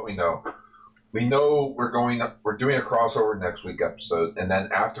 here's what we know. We know we're doing a crossover next week episode, and then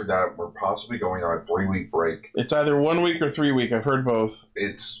after that, we're possibly going on a 3-week break. It's either 1 week or 3 week. I've heard both.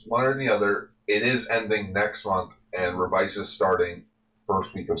 It's one or the other. It is ending next month, and Revice is starting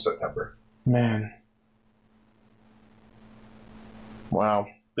first week of September. Man. Wow.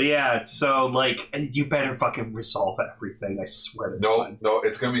 But yeah, so you better fucking resolve everything. I swear to God. No,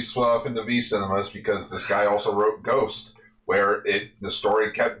 it's gonna be split up into V cinemas because this guy also wrote Ghost, where the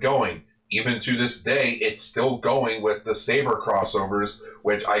story kept going. Even to this day, it's still going with the Saber crossovers,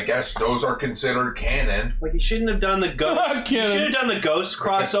 which I guess those are considered canon. You shouldn't have done the Ghost. You should have done the Ghost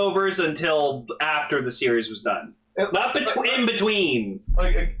crossovers until after the series was done, not in between.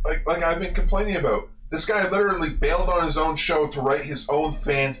 Like I've been complaining about. This guy literally bailed on his own show to write his own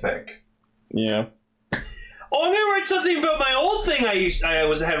fanfic. Yeah. Oh, I'm gonna write something about my old thing I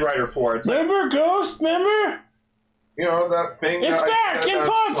was a head writer for. Remember Ghost? Remember? You know, that thing it's that back I said in I'm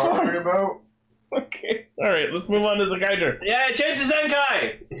pod sorry about? Okay. Alright, let's move on to Zenkaiger. Yeah, Chainsaw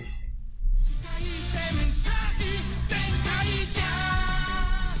Zenkai!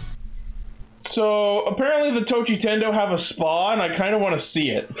 So, apparently the Tochi Tendo have a spa, and I kind of want to see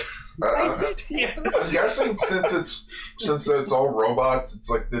it. I'm guessing since it's all robots, it's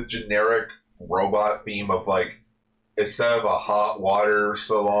like the generic robot theme of instead of a hot water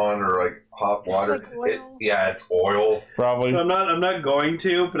salon or hot water, it's oil. Probably. So I'm not going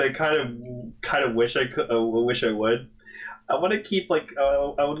to, but I kind of wish I could. Wish I would. I want to keep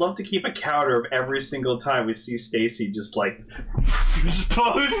I would love to keep a counter of every single time we see Stacy just just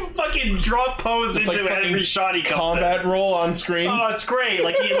fucking drop pose It's into like every shot he comes combat in. roll on screen. Oh, it's great!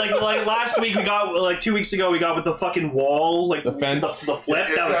 Like last week we got 2 weeks ago we got with the fucking wall, like the fence, the flip.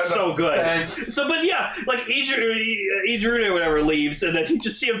 That was so good. So, but yeah, like Idruda or whatever leaves, and then you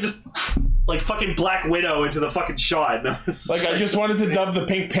just see him just like fucking Black Widow into the fucking shot. I just wanted to dub the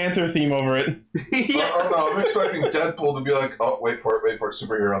Pink Panther theme over it. Yeah. Oh no, I'm expecting Deadpool to be like, oh, wait for it,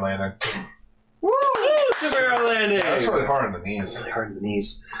 superhero landing. Woo! Superhero landing! Yeah, that's really hard on the knees. Really hard on the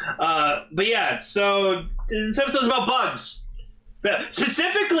knees. But yeah, so this episode's about bugs.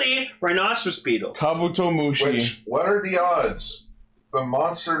 Specifically, rhinoceros beetles. Kabuto Mushi. Which, what are the odds? The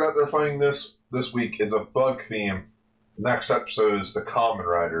monster that they're fighting this week is a bug theme. Next episode is the Kamen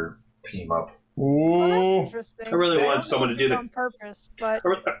Rider team up. Well, that's Ooh. interesting. I really want don't someone know to if do it's on purpose, but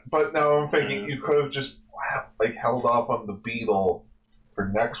But now I'm thinking you could have just held off on the beetle for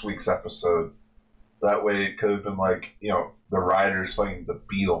next week's episode. That way it could have been the riders fighting the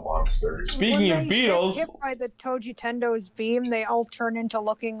beetle monsters. Speaking when of they beetles, get hit by the Toji Tendo's beam, they all turn into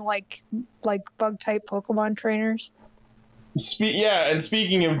looking like bug type Pokemon trainers. and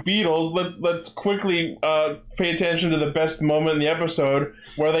speaking of beetles, let's quickly pay attention to the best moment in the episode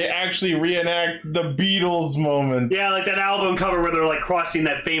where they actually reenact the Beatles moment. Yeah, like that album cover where they're like crossing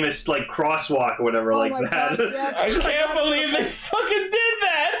that famous crosswalk or whatever, Oh like my that. God, yes. I can't believe they fucking did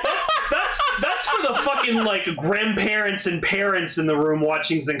that. That's for the fucking grandparents and parents in the room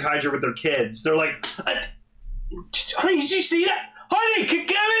watching Zenkaiger with their kids. They're like, honey, did you see that? Honey, get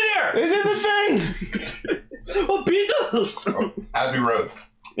in They here! did the thing. Oh, Beatles! Abbey Road.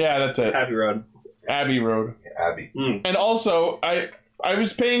 Yeah, that's it. Happy Road. Abbey Road. Abbey. And also, I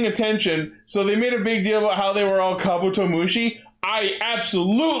was paying attention, so they made a big deal about how they were all Kabuto Mushi. I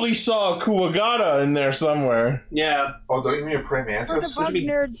absolutely saw a Kuwagata in there somewhere. Yeah. Oh, don't you mean a praying For the mantis? bug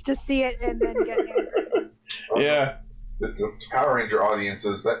nerds to see it and then get angry. Yeah. The Power Ranger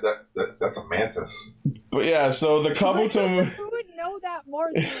audiences, that's a mantis. But yeah, so the Kabuto... Who would know that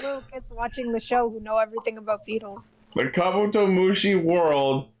more than the little kids watching the show who know everything about beetles? The Kabuto Mushi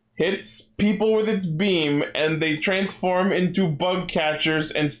world hits people with its beam, and they transform into bug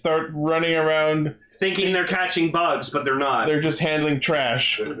catchers and start running around. Thinking they're catching bugs, but they're not. They're just handling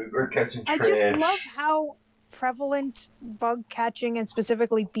trash. They're catching I trash. just love how prevalent bug catching and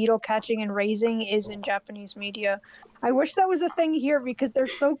specifically beetle catching and raising is in Japanese media. I wish that was a thing here because they're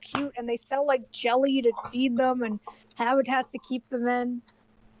so cute and they sell jelly to feed them and habitats to keep them in.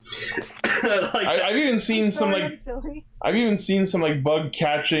 I've even seen some bug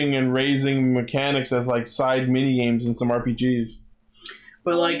catching and raising mechanics as side mini games in some RPGs.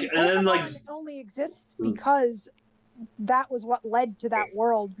 But and then Pokemon only exists because that was what led to that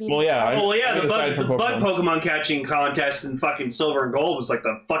world being. Well, yeah. the bug Pokemon catching contest in fucking Silver and Gold was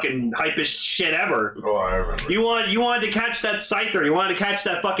the fucking hypest shit ever. Oh, I remember. You wanted to catch that Scyther. You wanted to catch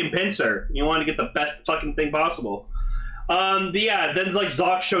that fucking Pinsir. You wanted to get the best fucking thing possible. But yeah, then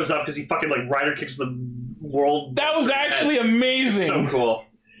Zoc shows up because he fucking rider kicks the world. That was actually amazing. So cool.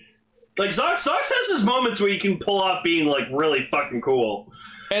 Zoc has his moments where he can pull off being really fucking cool.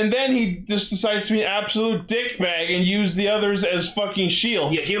 And then he just decides to be an absolute dickbag and use the others as fucking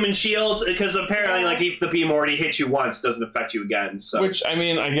shields. Yeah, human shields, because apparently if the beam already hit you once, doesn't affect you again. So. Which, I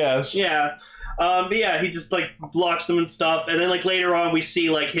mean, I guess. Yeah. But yeah, he just blocks them and stuff, and then later on we see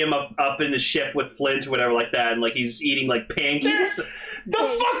him up in the ship with Flint or whatever that, and he's eating pancakes. The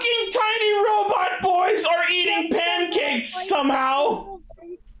fucking tiny robot boys are eating pancakes somehow.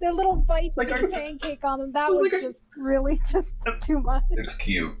 Their little bites of pancake on them. That was just really just too much. It's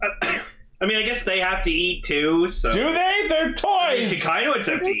cute. I mean, I guess they have to eat too. So do they? They're toys. Kakainoids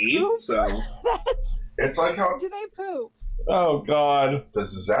have to eat. So it's like how do they poop? Oh God!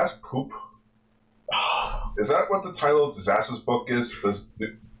 Does Zazz poop? Is that what the title of Zazz's book is?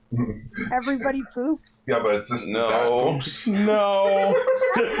 Everybody poops. Yeah, but it's just Zazz poops. No.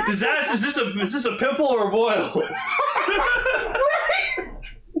 Zazz, is this a pimple or a boil?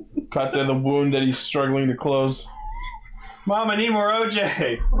 Cut to the wound that he's struggling to close. Mom, I need more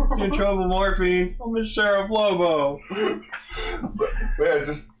OJ. Let's do trouble morphines. I'm a Sheriff Lobo. Yeah,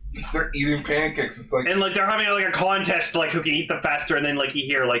 just they're eating pancakes. It's and they're having a contest who can eat the faster, and then you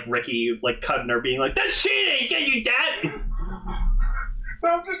hear Ricky Cutner being that's cheating. Can you that?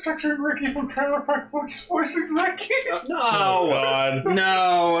 I'm just picturing Ricky from Trailer Park Boys voicing Ricky. No, oh, God,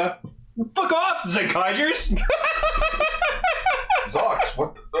 no. Fuck off, Zenkaigers. Zox,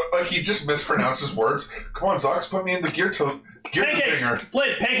 what? He just mispronounces words. Come on, Zox, put me in the gear pancakes,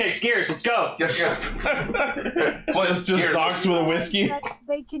 Flint, pancakes, gears, let's go. Yeah. Flint's just Zox with a whiskey.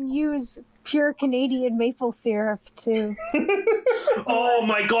 They can use pure Canadian maple syrup too. Oh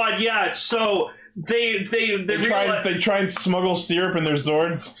my god, yeah. So they try and smuggle syrup in their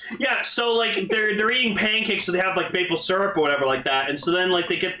Zords. Yeah, so like they're eating pancakes, so they have like maple syrup or whatever like that, and so then like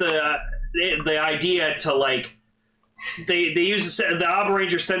they get the idea to like they use the Abba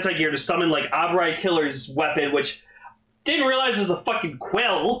Ranger Sentai gear to summon like Abarai Killer's weapon, which didn't realize is a fucking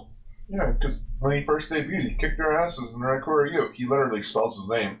quill. Yeah, because when he first debuted, he kicked their asses and they're like, "Who are you?" He literally spells his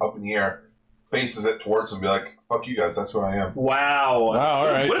name up in the air, faces it towards them, and be like, "Fuck you guys, that's who I am." Wow, all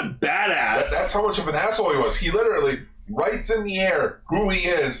right. What a badass! That's how much of an asshole he was. He literally writes in the air who he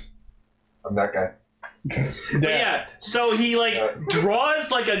is. I'm that guy. But yeah, so he like draws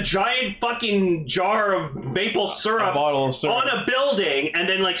like a giant fucking jar of maple syrup, bottle of syrup on a building, and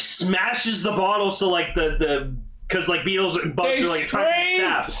then like smashes the bottle so like the because like beetles and bugs They are like attracted to sprayed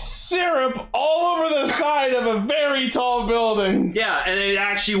sap. syrup all over the side of a very tall building. Yeah, and it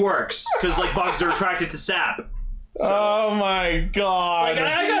actually works because like bugs are attracted to sap. So, oh my god! Like,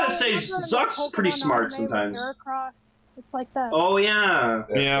 I gotta say, Zuck's pretty smart sometimes. It's like that. Oh yeah.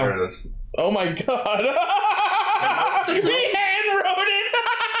 Yeah. There it is. Oh my god! He hand-wrote it!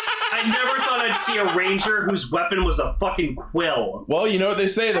 I never thought I'd see a ranger whose weapon was a fucking quill. Well, you know what they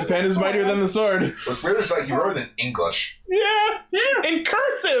say, the pen is mightier than the sword. What's weird is that he wrote it in English. Yeah! In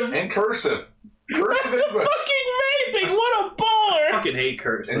cursive! In cursive. That's English. fucking amazing! What a baller! I fucking hate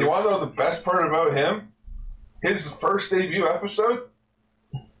cursive. And you want to know the best part about him? His first debut episode?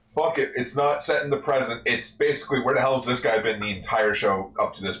 Fuck it, it's not set in the present. It's basically where the hell has this guy been the entire show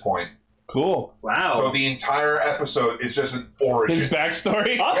up to this point? Cool. Wow. So the entire episode is just an origin. His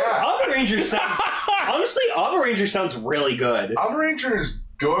backstory? Abba Ranger sounds... honestly, Abba Ranger sounds really good. Abba Ranger is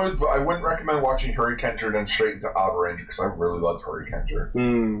good, but I wouldn't recommend watching Hurricaneer then straight into Abba Ranger because I really loved Hurricaneer.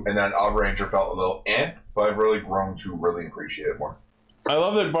 And then Abba Ranger felt a little but I've really grown to really appreciate it more. I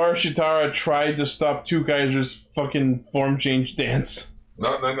love that Bar Shitara tried to stop Two Kaiser's fucking form change dance.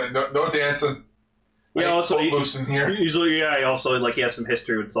 No dancing. Yeah, also loose in here. He also like he has some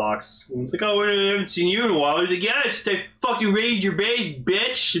history with socks. And it's like, oh, I haven't seen you in a while. He's like, yeah, just I fucking raised your base,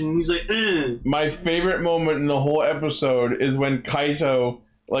 bitch. And he's like, ugh. My favorite moment in the whole episode is when Kaito,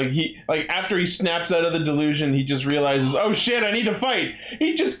 after he snaps out of the delusion, he just realizes, oh shit, I need to fight.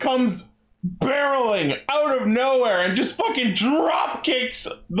 He just comes barreling out of nowhere and just fucking drop kicks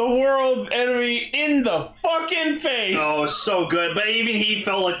the world enemy in the fucking face. Oh, so good. But even he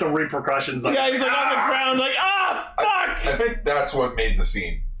felt like the repercussions. Like, yeah, he's like on the ground, like, fuck! I think that's what made the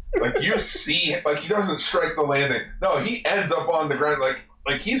scene. Like, you see, like, he doesn't strike the landing. No, he ends up on the ground,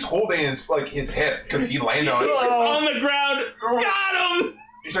 like he's holding his hip because he landed on it. He's just on the ground. Got him!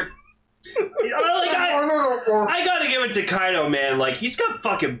 He's like, I gotta give it to Kaito, man. Like, he's got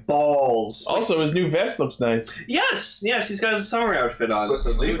fucking balls. Also, his new vest looks nice. Yes, he's got his summer outfit on. So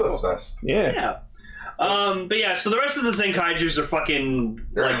sleeveless vest. Yeah. But yeah, so the rest of the Zenkaijus are fucking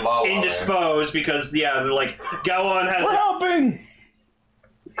like indisposed because they're like Gowon has. We're helping.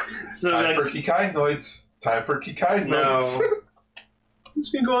 So time for Kikai Noids. Time for Kikai Noids. No. I'm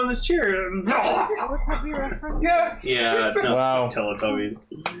just gonna go on this chair. Teletubby reference? Yes. Yeah. No, wow. Teletubbies.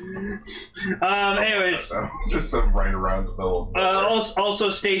 Anyways. Just right around the middle. Also,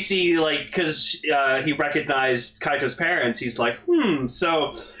 Stacy, like, because he recognized Kaito's parents, he's like,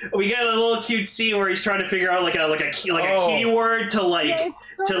 So we get a little cute scene where he's trying to figure out like a keyword to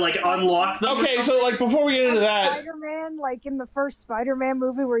unlock them. Okay, so like before we get into that, Spider-Man, like in the first Spider-Man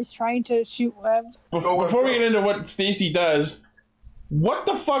movie where he's trying to shoot web. Before we get into what Stacy does, what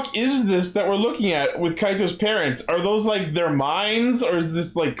the fuck is this that we're looking at with Kaito's parents? Are those like their minds, or is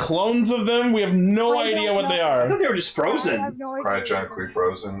this like clones of them? We have no idea what they I are. thought they were just frozen. I have no idea. Cryogenically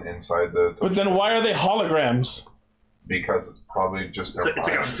frozen inside the. But then why are they holograms? Because it's probably just their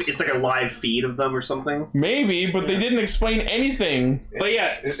It's like a live feed of them or something. Maybe, but they didn't explain anything. But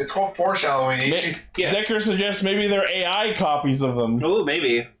yeah, it's called foreshadowing. Decker suggests maybe they're AI copies of them. Oh,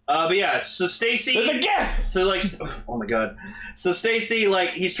 maybe. But yeah, so Stacy. There's a GIF! So like, oh my god. So Stacy,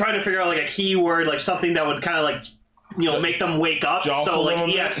 like, he's trying to figure out like a keyword, like something that would kind of like, make them wake up. So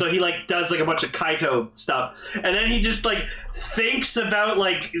like, so he like does like a bunch of Kaito stuff, and then he just like thinks about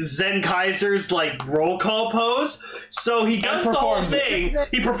like Zen Kaiser's like roll call pose. So he does the whole thing.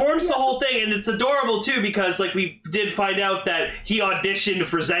 He performs the whole thing, and it's adorable too because like we did find out that he auditioned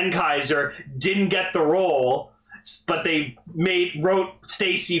for Zen Kaiser, didn't get the role. But they wrote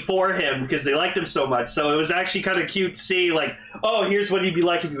Stacy for him because they liked him so much. So it was actually kind of cute to see, like, oh, here's what he'd be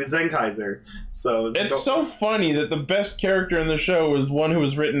like if he was Zen Kaiser. So it's so funny that the best character in the show was one who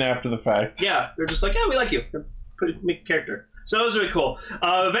was written after the fact. Yeah, they're just like, yeah, we like you. Make a character. So it was really cool.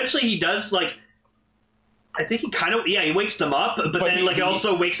 Eventually, he does like I think he wakes them up, but then he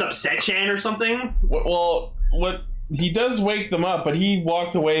also wakes up Setchan or something. Well, he does wake them up, but he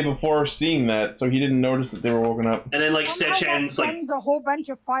walked away before seeing that, so he didn't notice that they were woken up. And then Setchan's sends a whole bunch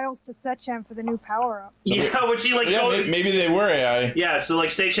of files to Setchan for the new power up. Yeah, which he goes, maybe they were AI. Yeah, so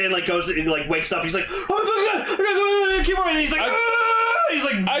Setchan goes and wakes up. He's like, oh my god, I gotta go to the keyboard, and he's like, he's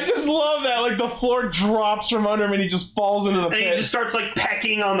like, I just love that. The floor drops from under him, and he just falls into the pit. And he just starts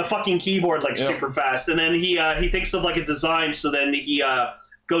pecking on the fucking keyboard super fast. And then he thinks of a design. So then he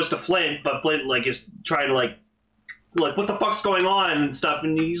goes to Flint, but Flint is trying to what the fuck's going on and stuff.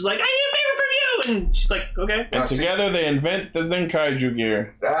 And he's like, I need a favor from you. And she's like, okay. And together they invent the Zenkaiju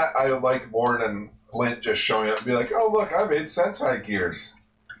gear. That I like more than Flint just showing up and be like, oh look, I made Sentai gears.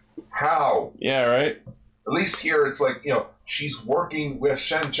 How? Yeah, right. At least here it's she's working with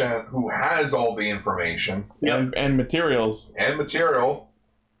Shen-chan, who has all the information. And materials. And material.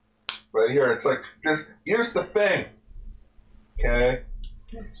 But here it's just use the thing. Okay?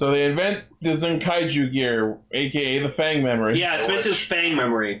 So they invent the Zenkaiju gear, aka the Fang memory. Yeah, it's basically Fang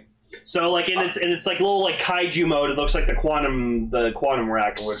memory. So it's little kaiju mode. It looks like the quantum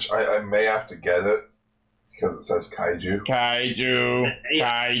Rex. Which I may have to get it. Because it says kaiju. Kaiju.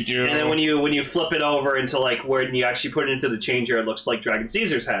 And then when you flip it over into when you actually put it into the changer, it looks like Dragon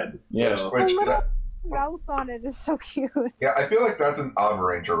Caesar's head. Yes. So. The little mouth on it is so cute. Yeah, I feel like that's an Ava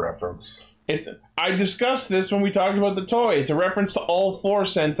Ranger reference. I discussed this when we talked about the toy. It's a reference to all 4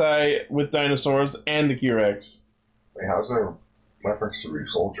 Sentai with dinosaurs and the Q-Rex. Wait, how's there a reference to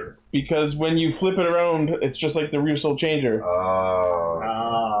Ryusoulger? Because when you flip it around, it's just like the Ryusoul changer. And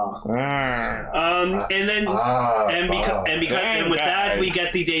with that, we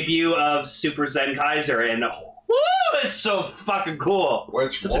get the debut of Super Zen Kaiser, and it's so fucking cool.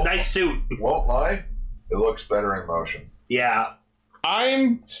 Such a nice suit. Won't lie, it looks better in motion. Yeah.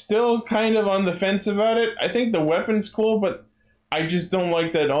 I'm still kind of on the fence about it. I think the weapon's cool, but I just don't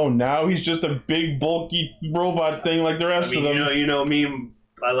like that. Oh, now he's just a big, bulky robot thing like the rest of them. You know me.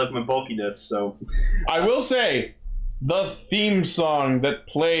 I like my bulkiness, so. I will say, the theme song that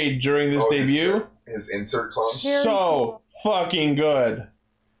played during this debut, his insert song, so fucking good.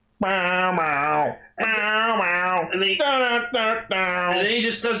 Bow, bow. And then he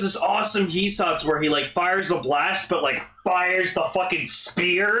just does this awesome Hisatsu where he fires a blast, but fires the fucking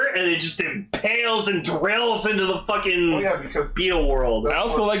spear, and it just impales and drills into the fucking beetle world. I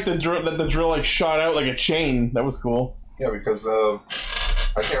also like the drill shot out like a chain. That was cool. Yeah, because I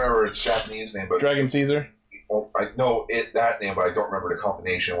can't remember its Japanese name, but Dragon Caesar. Well, I know that name, but I don't remember the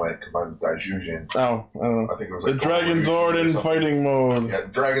combination when it combined with Daijujin. Oh, I don't know. I think it was the Dragon Zord in fighting mode. Yeah,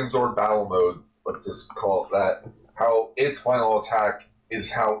 Dragon Zord battle mode. Let's just call it that. How its final attack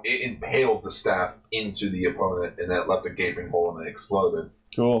is how it impaled the staff into the opponent, and then left a gaping hole and it exploded.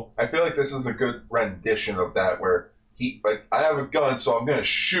 Cool. I feel like this is a good rendition of that, where I have a gun, so I'm gonna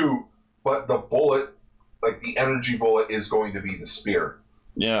shoot, but the bullet, the energy bullet, is going to be the spear.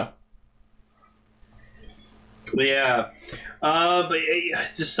 Yeah. Yeah, but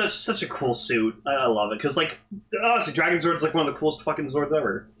it's just such a cool suit. I love it because, honestly, Dragon Zord's one of the coolest fucking Zords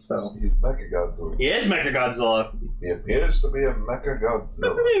ever. So he's Mechagodzilla. He is Mechagodzilla. He appears to be a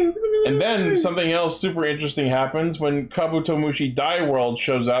Mechagodzilla. And then something else super interesting happens when Kabutomushi Dai World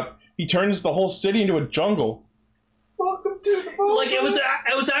shows up. He turns the whole city into a jungle. Welcome to the forest.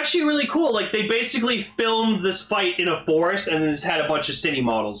 It was actually really cool. They basically filmed this fight in a forest and then just had a bunch of city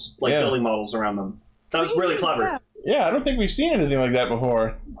models, building models around them. That was really clever. Yeah, I don't think we've seen anything like that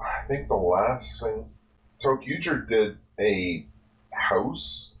before. I think the last thing... Tokyuger did a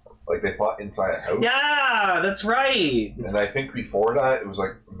house. They fought inside a house. Yeah, that's right. And I think before that, it was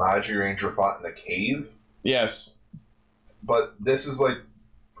Magi Ranger fought in a cave. Yes. But this is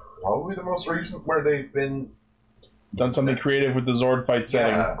probably the most recent where they've been... Done something creative with the Zord fight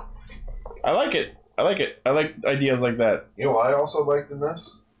setting. Yeah. I like it. I like ideas like that. You know what I also liked in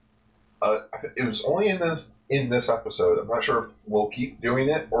this? It was only in this episode. I'm not sure if we'll keep doing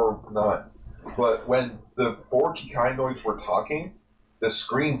it or not. But when the 4 Kikainoids were talking, the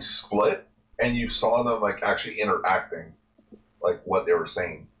screen split and you saw them actually interacting, what they were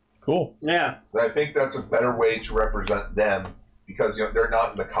saying. Cool. Yeah. And I think that's a better way to represent them because they're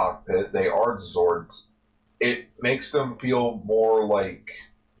not in the cockpit. They are Zords. It makes them feel more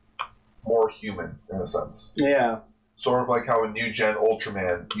human in a sense. Yeah. Sort of like how in New Gen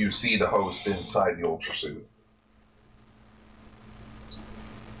Ultraman, you see the host inside the Ultra Suit.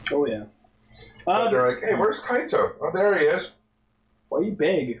 Oh, yeah. They're like, hey, where's Kaito? Oh, there he is. Why are you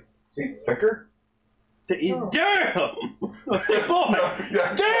big? Is he thicker? Damn! Yeah.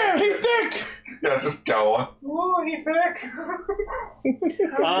 Damn, he's thick! Yeah, just go on. Oh, he back.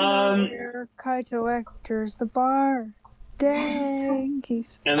 Kaito enters the bar. Dang,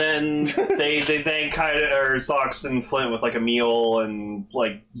 Keith. And then they thank Kaito or Socks and Flint with like a meal, and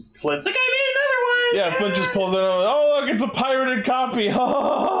like Flint's like, I made another one. Yeah, Flint just pulls it out. Oh, look, it's a pirated copy.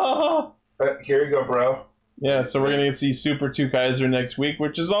 Here you go, bro. Yeah, so we're gonna see Super 2 Kaiser next week,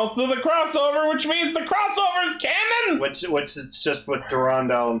 which is also the crossover, which means the crossover is canon. Which is just with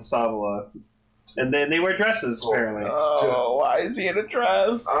Durandal and Savala, and then they wear dresses apparently. Oh, why is he in a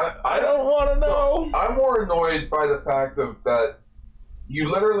dress? I don't want to know. No, I'm more annoyed by the fact of that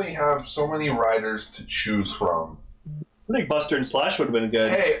you literally have so many riders to choose from. I think Buster and Slash would have been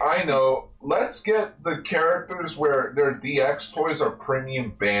good. Hey, I know. Let's get the characters where their DX toys are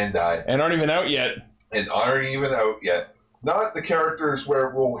premium Bandai And aren't even out yet. and aren't even out yet. Not the characters where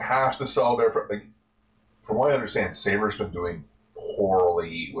we'll have to sell their. Like, from what I understand, Saber's been doing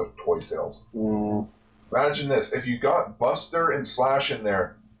poorly with toy sales. Imagine this: if you got Buster and Slash in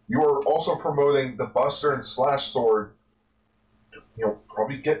there, you are also promoting the Buster and Slash sword. You know,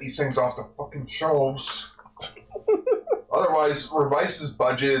 probably get these things off the fucking shelves. Otherwise, Revice's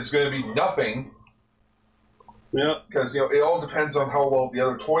budget is going to be nothing. Yeah. Because, you know, it all depends on how well the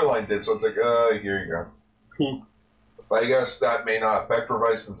other toy line did. So it's like, here you go. But I guess that may not affect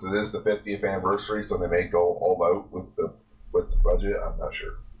Revice since it is the 50th anniversary, so they may go all out with the budget. I'm not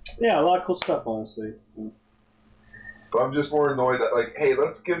sure. Yeah, a lot of cool stuff, honestly. So. But I'm just more annoyed that, like, hey,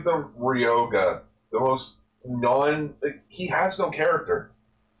 let's give them Ryoga, the most he has no character.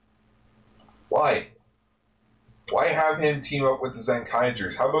 Why? Why have him team up with the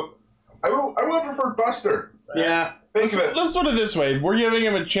Zenkaijers? How about I would have preferred Buster. Yeah. Think of it. Let's put it this way. We're giving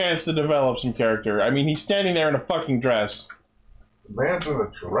him a chance to develop some character. I mean, he's standing there in a fucking dress. The man's in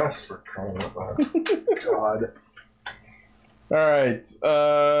a dress for crying out loud. God. Alright,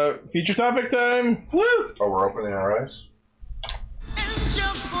 feature topic time. Woo! Oh, we're opening our eyes?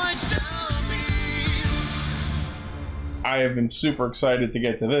 I have been super excited to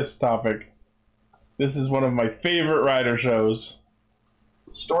get to this topic. This is one of my favorite Rider shows.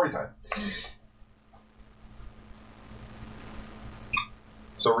 Story time.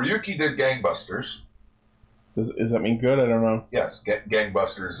 So Ryuki did Gangbusters. Does that mean good? I don't know. Yes,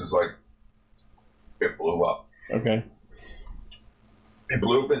 Gangbusters is like, it blew up. Okay. It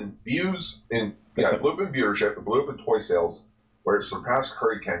blew up in views, it blew up in viewership, it blew up in toy sales, where it surpassed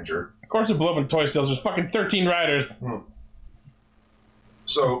Hurricaneger. Of course it blew up in toy sales. There's fucking 13 Riders.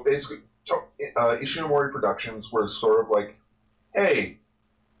 So basically, Ishinomori Productions was sort of like, hey,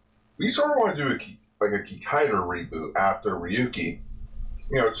 we sort of want to do a Kikaider reboot after Ryuki.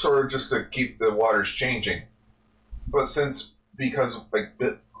 You know, sort of just to keep the waters changing. But because of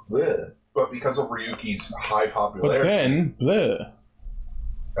Ryuki's high popularity. But then, bleh.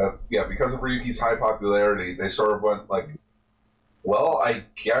 Because of Ryuki's high popularity, they sort of went like, well, I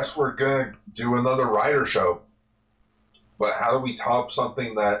guess we're gonna do another Rider show. But how do we top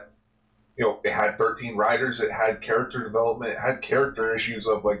something that, you know, it had 13 Riders, it had character development, it had character issues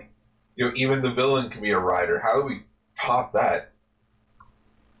of like, you know, even the villain can be a Rider. How do we top that?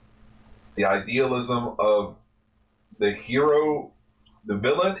 The idealism of the hero, the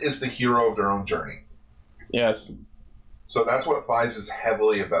villain is the hero of their own journey. Yes. So that's what Fives is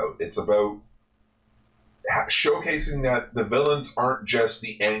heavily about. It's about showcasing that the villains aren't just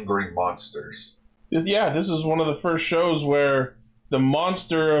the angry monsters. This is one of the first shows where the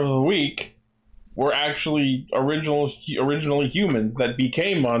monster of the week were actually originally humans that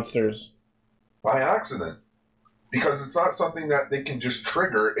became monsters. By accident. Because it's not something that they can just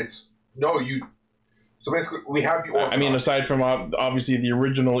trigger. So basically, we have the Orphanage. I mean, aside from obviously the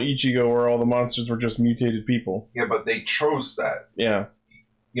original Ichigo where all the monsters were just mutated people. Yeah, but they chose that. Yeah.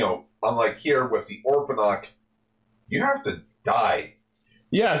 You know, unlike here with the Orphanoch, you have to die.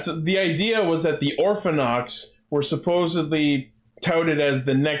 Yeah, so the idea was that the Orphanochs were supposedly touted as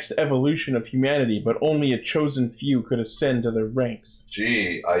the next evolution of humanity, but only a chosen few could ascend to their ranks.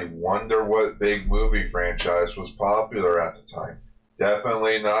 Gee, I wonder what big movie franchise was popular at the time.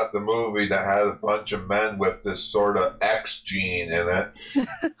 Definitely not the movie that had a bunch of men with this sort of X gene in it.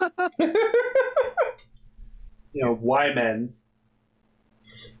 You know, Y men.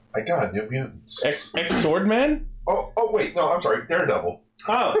 I got New Mutants. X Swordman? Oh, wait, no, I'm sorry, Daredevil.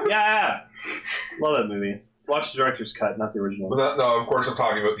 Oh, yeah. Love that movie. Watch the director's cut, not the original. No, of course I'm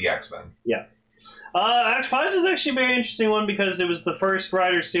talking about the X-Men. Yeah. Fives is actually a very interesting one because it was the first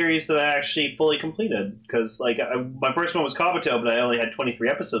Rider series that I actually fully completed. Because my first one was Kabuto, but I only had 23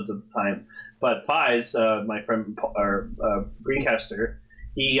 episodes at the time. But Fives, my friend Greencaster,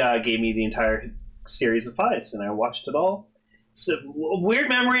 he gave me the entire series of Fives, and I watched it all. It's a weird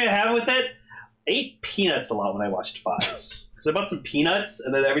memory I have with it. ate peanuts a lot when I watched Fives. Because I bought some peanuts,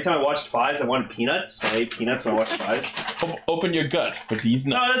 and then every time I watched Fives, I wanted peanuts. So I ate peanuts when I watched Fives. Open your gut with these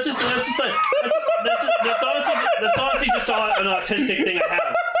nuts. No, that's honestly just an autistic thing I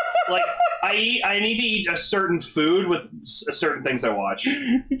have. Like, I need to eat a certain food with certain things I watch.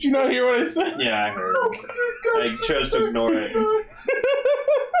 Did you not hear what I said? Yeah, I heard. I chose to ignore it.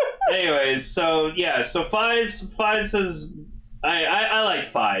 Anyways, so Fives is I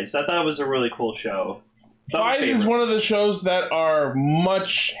liked Fives. I thought it was a really cool show. Fives is one of the shows that are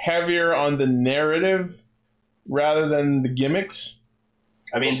much heavier on the narrative rather than the gimmicks.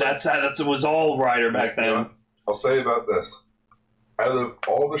 I mean, it was all Ryder back then. Yeah. I'll say about this: out of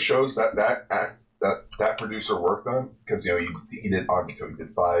all the shows that producer worked on, because he did Agito, he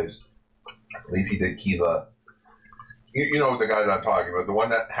did Fives, I believe he did Kiva. You know the guy that I'm talking about, the one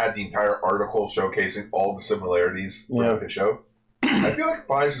that had the entire article showcasing all the similarities throughout the show. I feel like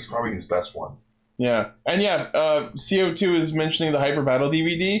Fives is probably his best one. Yeah, and CO2 is mentioning the Hyper Battle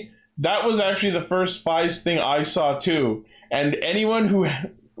DVD. That was actually the first Fives thing I saw too. And anyone who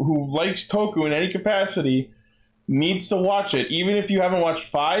likes Toku in any capacity needs to watch it, even if you haven't watched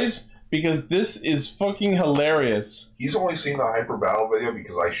Fives, because this is fucking hilarious. He's only seen the Hyper Battle video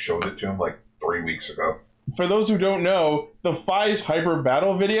because I showed it to him like 3 weeks ago. For those who don't know, the Fives Hyper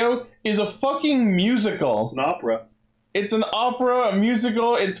Battle video is a fucking musical. It's an opera. It's an opera, a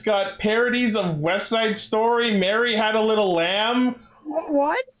musical. It's got parodies of West Side Story, Mary Had a Little Lamb.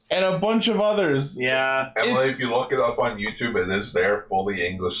 What? And a bunch of others. Yeah. Emily, if you look it up on YouTube, it is there, fully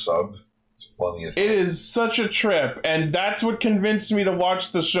English subbed. It's funny as It is such a trip, and that's what convinced me to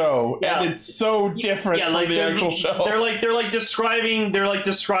watch the show. Yeah. And it's so different from the actual show. They're describing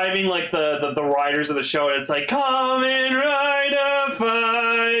like the writers of the show, and it's like Kamen Rider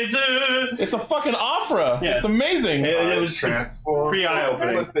Fizer. It's a fucking opera. Yeah, it's amazing. It was pretty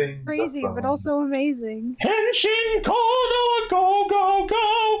eye-opening. Crazy, but also amazing. Henshin Kodo go go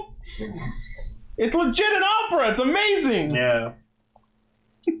go. It's legit an opera. It's amazing. Yeah.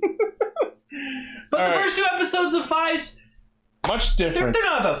 But the first two episodes of Fives, much different. They're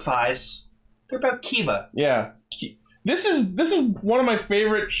not about Fives. They're about Kiba. Yeah. This is one of my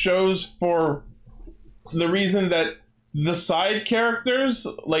favorite shows for the reason that the side characters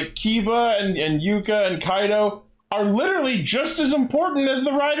like Kiba and Yuka and Kaido are literally just as important as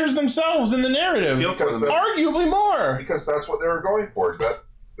the writers themselves in the narrative. Arguably more. Because that's what they were going for. That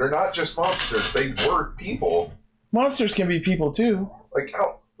they're not just monsters; they were people. Monsters can be people too. Like,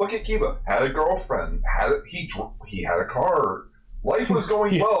 look at Kiba. Had a girlfriend. He had a car. Life was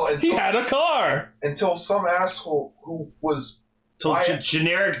going well. Until, he had a car until some asshole who was.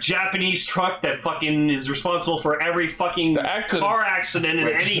 Generic Japanese truck that fucking is responsible for every fucking car accident and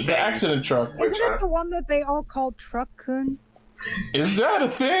anything. The accident truck. Isn't it the one that they all call Truck-kun? Is that a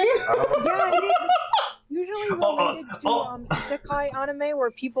thing? Yeah, it is. Usually related to isekai anime where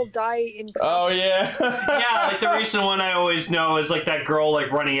people die in trucks. Oh yeah. Yeah, like the recent one I always know is like that girl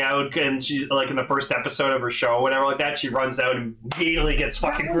like running out, and she like in the first episode of her show or whatever like that, she runs out and immediately gets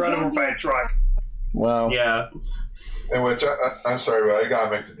fucking run over by a truck. Wow. Yeah. In which I'm sorry, but I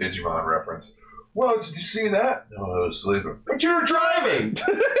gotta make the Digimon reference. Well, did you see that? No, I was sleeping. But you were driving.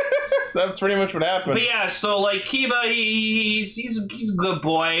 That's pretty much what happened. But yeah, so like Kiba, he's a good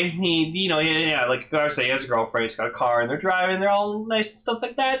boy. Like I say, he has a girlfriend, he's got a car, and they're driving. They're all nice and stuff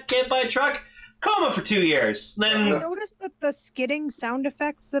like that. Get by a truck, coma for 2 years. Then I noticed that the skidding sound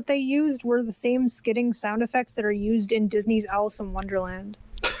effects that they used were the same skidding sound effects that are used in Disney's Alice in Wonderland.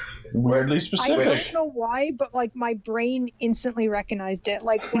 Weirdly specific. I don't know why, but like my brain instantly recognized it.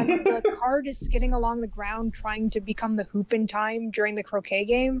 Like when the card is skidding along the ground trying to become the hoop in time during the croquet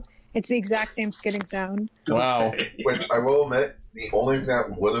game, it's the exact same skidding sound. Wow. Which I will admit, the only thing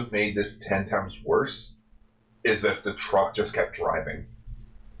that would have made this 10 times worse is if the truck just kept driving.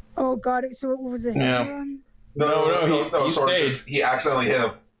 Oh god, so what was it? Yeah. No, he stayed. He accidentally hit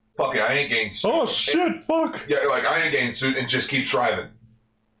him. Fuck it, I ain't getting sued. Oh shit, fuck. Yeah, like I ain't getting sued and just keeps driving.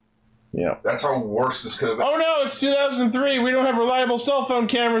 Yeah. That's how worse this could have been. Oh no, it's 2003. We don't have reliable cell phone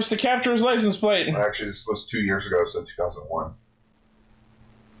cameras to capture his license plate. Actually, this was 2 years ago, so 2001.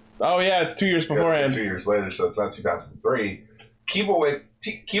 Oh yeah, it's 2 years beforehand. 2 years later, so it's not 2003.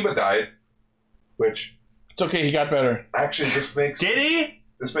 Kiba died, which it's okay. He got better. Actually, this makes did he?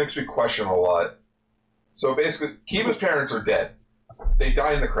 This makes me question a lot. So basically, Kiba's parents are dead. They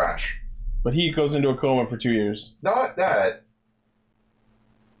die in the crash. But he goes into a coma for 2 years. Not that.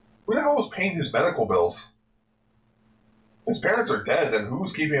 Who the hell was paying his medical bills? His parents are dead, then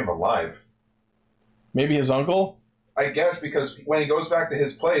who's keeping him alive? Maybe his uncle? I guess because when he goes back to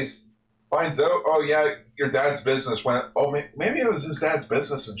his place, finds out, oh yeah, your dad's business went, oh maybe it was his dad's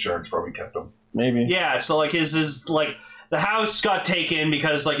business insurance probably kept him. Maybe. Yeah, so like his like the house got taken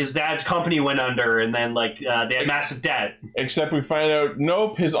because like his dad's company went under, and then like they had massive debt. Except we find out,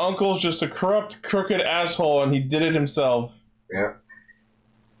 nope, his uncle's just a corrupt, crooked asshole, and he did it himself. Yeah.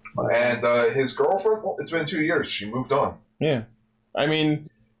 And his girlfriend, well, it's been 2 years. She moved on. Yeah. I mean,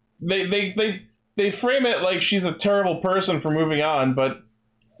 they frame it like she's a terrible person for moving on, but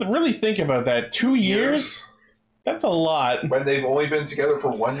really think about that. 2 years? That's a lot. When they've only been together for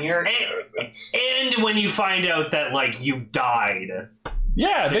 1 year? And when you find out that, like, you died.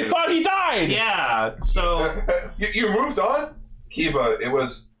 Yeah, they thought he died! Yeah, so... you moved on? Kiba, it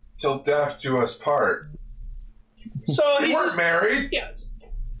was till death do us part. So we he's weren't just, married. Yeah.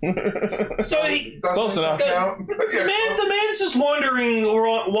 So he... Close enough. The man's just wandering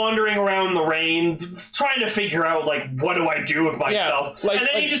around the rain, trying to figure out, like, what do I do with myself? Yeah, like, and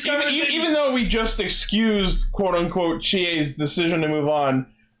then he discovers... Even though we just excused, quote-unquote, Chie's decision to move on,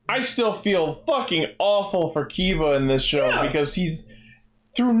 I still feel fucking awful for Kiba in this show, because he's...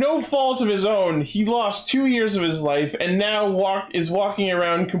 Through no fault of his own, he lost 2 years of his life and now is walking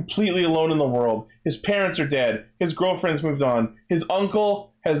around completely alone in the world. His parents are dead. His girlfriend's moved on. His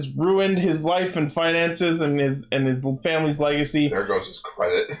uncle has ruined his life and finances and his family's legacy. There goes his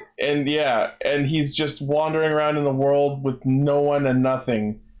credit. And and he's just wandering around in the world with no one and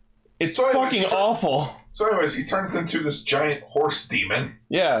nothing. It's fucking awful. So anyways, he turns into this giant horse demon.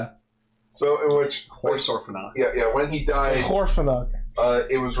 Yeah. So in which... Horse Orphanok. Yeah, when he died... Orphanok.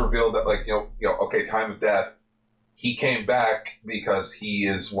 It was revealed that, like, okay, time of death, he came back because he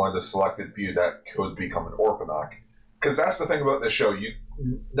is one of the selected few that could become an Orphanok. Because that's the thing about this show.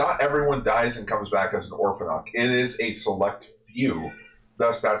 Not everyone dies and comes back as an Orphanok. It is a select few.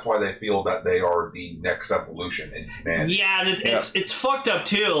 Thus, that's why they feel that they are the next evolution in humanity. Yeah, and it's fucked up,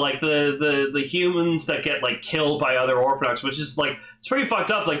 too. Like, the humans that get, like, killed by other Orphanoks, which is, like, it's pretty fucked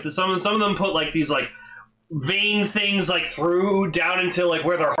up. Like, some of them put, like, these, like, vein things like through down into like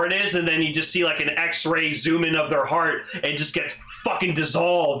where their heart is, and then you just see like an X-ray zoom in of their heart and it just gets fucking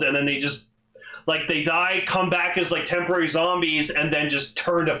dissolved, and then they just like they die, come back as like temporary zombies, and then just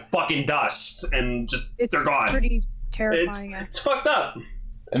turn to fucking dust and just they're gone. It's pretty terrifying. It's fucked up.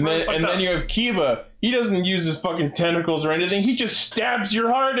 And then you have Kiba. He doesn't use his fucking tentacles or anything. He just stabs your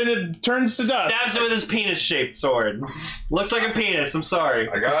heart and it turns to dust. Stabs it with his penis-shaped sword. Looks like a penis. I'm sorry.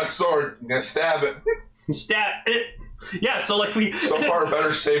 I got a sword. I'm gonna stab it. Stab it. Yeah, so like we so far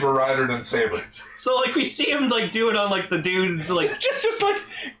better Saber Rider than Saber. So like we see him like do it on like the dude like just like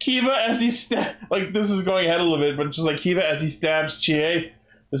Kiba as he like this is going ahead a little bit, but just like Kiba as he stabs Chie.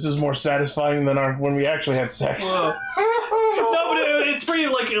 This is more satisfying than when we actually had sex. Whoa. No, but it's pretty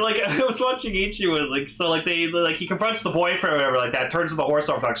like I was watching Ichi with like so like they like he confronts the boyfriend or whatever like that, turns to the horse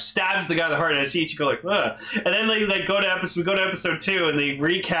off, stabs the guy in the heart, and I see Ichi go like, ugh. And then they like go to episode 2 and they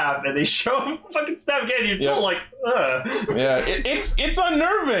recap and they show him fucking stab again. You're still like, ugh. Yeah, it's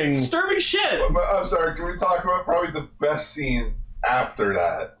unnerving. It's disturbing shit. But I'm sorry, can we talk about probably the best scene after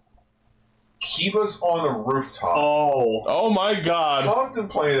that? Kiba's on a rooftop. Oh my god.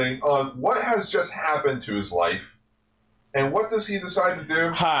 Contemplating on what has just happened to his life. And what does he decide to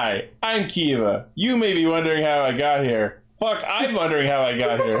do? Hi, I'm Kiba. You may be wondering how I got here. Fuck, I'm wondering how I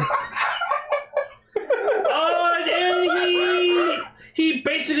got here. And he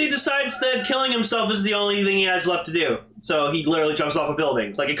basically decides that killing himself is the only thing he has left to do. So he literally jumps off a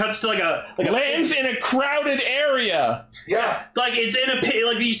building. Like it cuts to like a lands in a crowded area. Yeah. It's like it's in a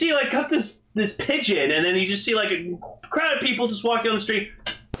like you see like cut this pigeon, and then you just see like a crowd of people just walking on the street.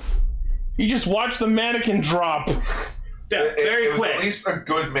 You just watch the mannequin drop. Yeah, very it was quick. At least a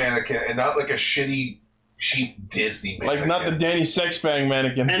good mannequin, and not like a shitty, cheap Disney mannequin. Like not the Danny Sexbang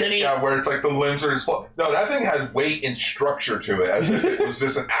mannequin. And then where it's like the limbs are just no, that thing has weight and structure to it, as if it was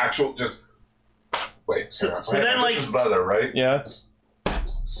just an actual wait. So then like this is leather, right? Yeah.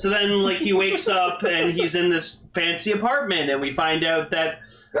 So then like he wakes up and he's in this fancy apartment, and we find out that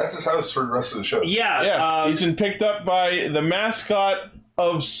that's his house for the rest of the show. Yeah. He's been picked up by the mascot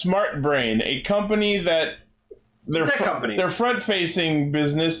of Smart Brain, a company that their front-facing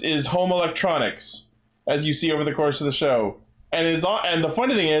business is home electronics, as you see over the course of the show. And the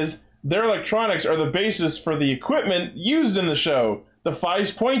funny thing is, their electronics are the basis for the equipment used in the show. The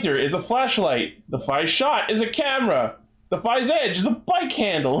Fi's pointer is a flashlight. The Fi's shot is a camera. The Fi's edge is a bike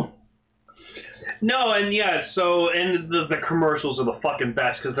handle. No, and yeah, so, and the commercials are the fucking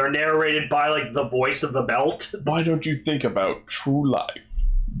best, because they're narrated by, like, the voice of the belt. Why don't you think about true life?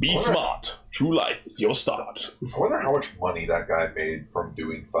 Be smart. True life is your start. I wonder how much money that guy made from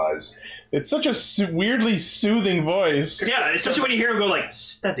doing Fi's. It's such a weirdly soothing voice. Yeah, especially when you hear him go, like,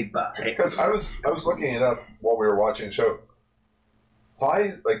 static by. Because I was looking it up while we were watching the show.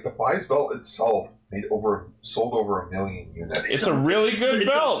 the Fies belt itself sold over 1 million units. It's a really good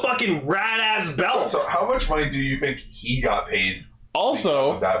belt. It's a fucking rad-ass belt. So how much money do you think he got paid Also,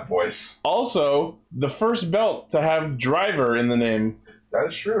 because of that voice? Also, the first belt to have driver in the name. That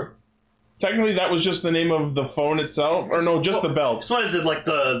is true. Technically, that was just the name of the phone itself. Or no, just the belt. So what is it, like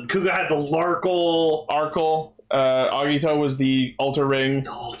the Kuga had the Larkle? Arkle. Agito was the Alter Ring.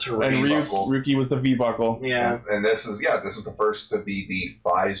 Alter Ring. And V-buckle. Ryuki was the V-buckle. Yeah. And this is the first to be the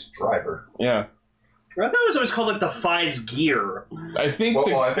Fies driver. Yeah. I thought it was always called like the Fies Gear. I think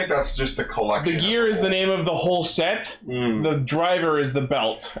I think that's just the collection. the gear is the name of the whole set. The driver is the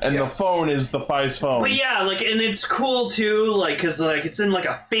belt, and the phone is the Fies phone. But yeah, like, and it's cool too, like, cause like it's in like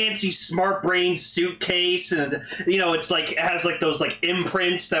a fancy smart brain suitcase, and you know, it's like it has like those like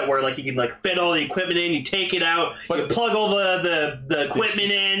imprints that where like you can like fit all the equipment in, you take it out, you plug all the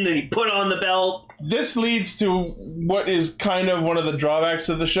equipment in, then you put on the belt. This leads to what is kind of one of the drawbacks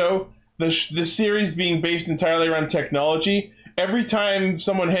of the show. The series being based entirely around technology. Every time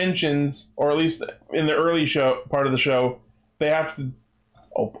someone henshins, or at least in the early part of the show, they have to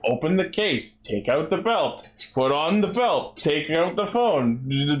open the case, take out the belt, put on the belt, take out the phone,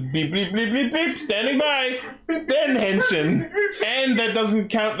 beep, beep, beep, beep, beep, standing by, then henshin. And that doesn't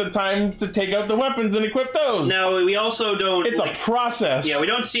count the time to take out the weapons and equip those. Now, we also don't... It's a process. Yeah, we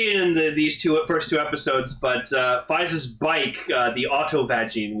don't see it in these first two episodes, but Fies' bike, the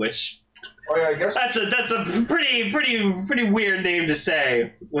Autovagine, which... Oh yeah, I guess that's a pretty weird name to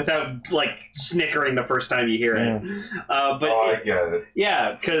say without like snickering the first time you hear it. But I get it.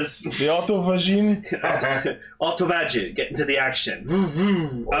 Yeah, because the Autovagine. Autovagine, get into the action.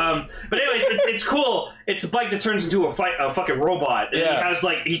 But anyways, it's cool. It's a bike that turns into a fucking robot. And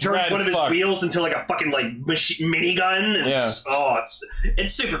he turns Rad one of his wheels into like a fucking like minigun. And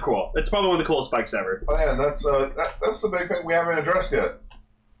it's super cool. It's probably one of the coolest bikes ever. Oh yeah, that's the big thing we haven't addressed yet.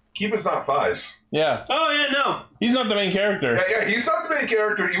 Keep not Fies. Yeah. Oh, yeah, no. He's not the main character. Yeah, he's not the main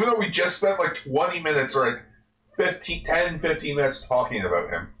character, even though we just spent like 20 minutes or like 15 minutes talking about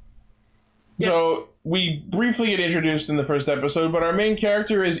him. So, we briefly get introduced in the first episode, but our main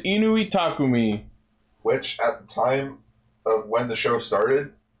character is Inui Takumi. Which, at the time of when the show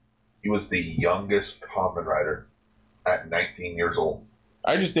started, he was the youngest Kamen Rider at 19 years old.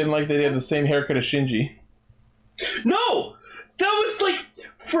 I just didn't like that they had the same haircut as Shinji. No! That was like...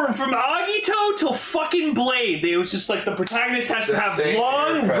 From Agito till fucking Blade, it was just like the protagonist has to have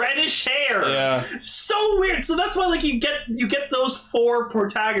long reddish hair. Yeah, so weird. So that's why like you get those four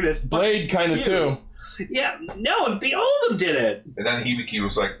protagonists. Blade kind of too. Yeah, no, all of them did it. And then Hibiki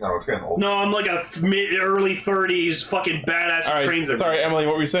was like, "No, it's getting old." No, I'm like a early 30s fucking badass who trains everyone. Sorry, Emily,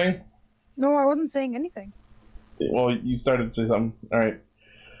 what were you saying? No, I wasn't saying anything. Well, you started to say something. All right.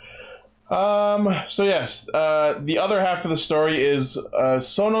 So yes, the other half of the story is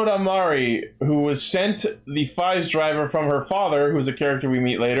Sonoda Mari, who was sent the Fies driver from her father, who's a character we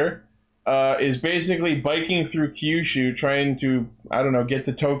meet later, is basically biking through Kyushu trying to, I don't know, get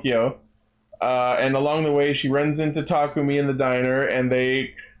to Tokyo. And along the way, she runs into Takumi in the diner, and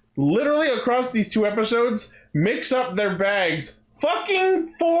they literally across these two episodes mix up their bags fucking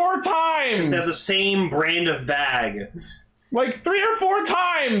 4 times. They have the same brand of bag. Like 3 or 4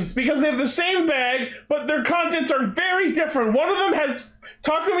 times, because they have the same bag, but their contents are very different. One of them has,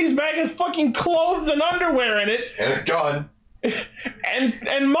 Takumi's bag has fucking clothes and underwear in it. And a gun.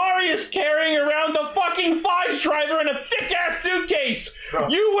 And Mari is carrying around the fucking Fies driver in a thick-ass suitcase. No.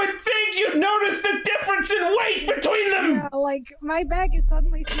 You would think you'd notice the difference in weight between them. Yeah, like, my bag is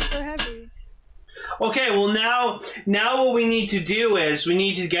suddenly super heavy. Okay, well now what we need to do is we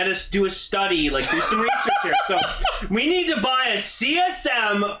need to do a study, like do some research here. So we need to buy a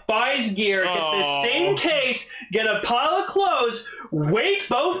CSM Fies gear, get the same case, get a pile of clothes, weight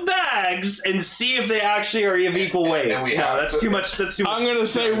both bags, and see if they actually are of equal weight. And that's too much. I'm gonna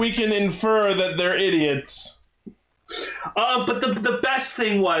say we can infer that they're idiots. But the best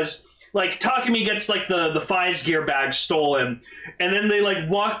thing was, like, Takumi gets, like, the Fies gear bag stolen, and then they, like,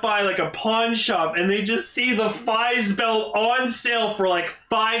 walk by, like, a pawn shop, and they just see the Fies belt on sale for, like,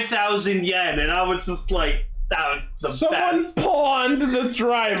 5,000 yen, and I was just like, that was the best. Someone pawned the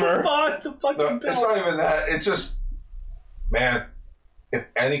driver. Pawned the fucking belt. It's not even that. It's just, man, if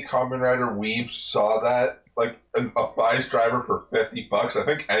any Kamen Rider weeb saw that, like a Fies driver for $50, I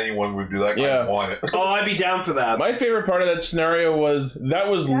think anyone would be like, I want it. Oh, I'd be down for that. My favorite part of that scenario was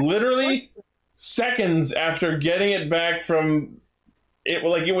literally seconds after getting it back from it.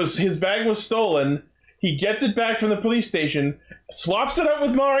 Like, it was his bag was stolen. He gets it back from the police station, swaps it out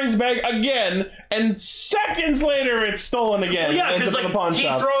with Mari's bag again, and seconds later it's stolen again. Well, yeah, Ends because up in the pawn he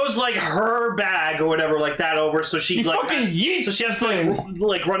shop. throws like her bag or whatever like that over, so she He like fucking yeets so she has to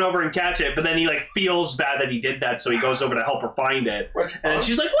like run over and catch it, but then he like feels bad that he did that, so he goes over to help her find it, and then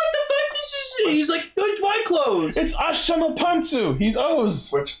she's like, "What the fuck? He's like, "It's my clothes." It's Ashama Pantsu. He's O's.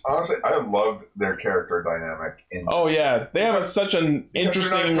 Which honestly, I loved their character dynamic. In Oh this. yeah, they have such an Because they're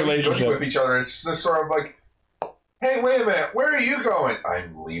interesting not really good relationship. with each other. It's just sort of like, hey, wait a minute, where are you going?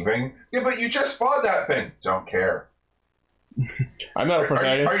 I'm leaving. Yeah, but you just bought that thing. Don't care. I'm not a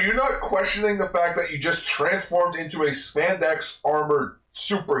protagonist. Are you not questioning the fact that you just transformed into a spandex armored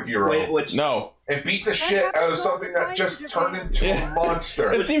superhero Wait, which No. and beat the shit out of something that just turned into Yeah. a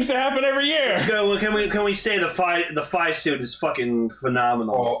monster? It seems to happen every year. Well, can we say the Phi suit is fucking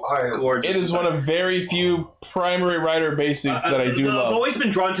phenomenal? Oh, It's gorgeous. It is one of very few primary rider base suits that I do I've love. always been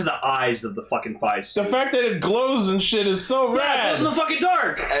drawn to the eyes of the fucking Phi suit. The fact that it glows and shit is so Yeah, it rad. goes in the fucking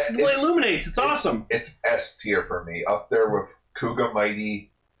dark. It It's- illuminates. It's awesome. It's S tier for me, up there with Kuga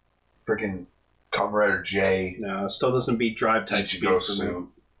Mighty, freaking Kamen Rider J. No, it still doesn't beat Drive type speed Ichigo for me. suit.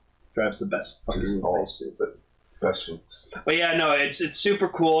 Drive's the best fucking Just all Phi suit. best suits. But yeah, no, it's super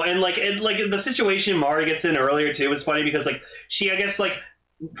cool, and like the situation Mari gets in earlier too was funny because like she I guess like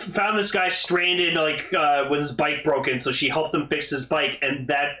found this guy stranded like with his bike broken, so she helped him fix his bike, and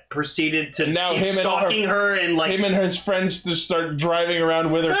that proceeded to Now keep him and all stalking her and like. Him and his friends to start driving around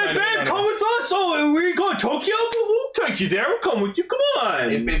with her. Hey trying to babe, get on come her. with us! Oh, we're going to Tokyo? We'll take you there. We'll come with you. Come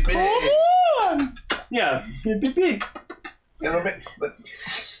on. Come on! Yeah. Beep, beep, beep. You know,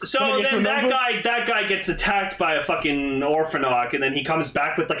 So Can I get then your number? that guy gets attacked by a fucking Orphanoch, and then he comes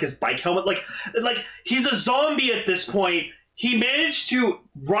back with like his bike helmet. Like he's a zombie at this point. He managed to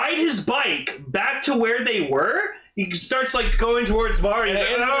ride his bike back to where they were. He starts like going towards Mari, And it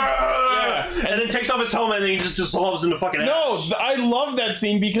ends with- yeah. and then takes off his helmet, and then he just dissolves into fucking No, ash. I love that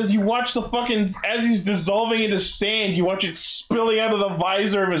scene because you watch the fucking as he's dissolving into sand, you watch it spilling out of the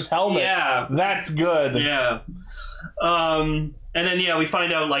visor of his helmet. Yeah. That's good. Yeah. And then we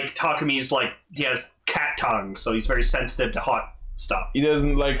find out like Takumi's like he has cat tongue, so he's very sensitive to hot stuff He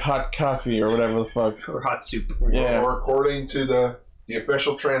doesn't like hot coffee or whatever the fuck. or hot soup. Yeah. Or according to the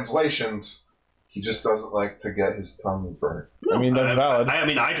official translations, he just doesn't like to get his tongue burnt. I mean, that's valid. I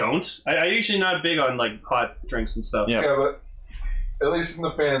mean, I don't. I usually not big on like hot drinks and stuff. Yeah. Yeah, but at least in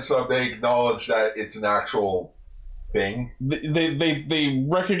the fan sub, they acknowledge that it's an actual thing. They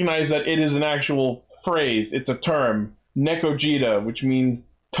recognize that it is an actual phrase. It's a term. Nekojita, which means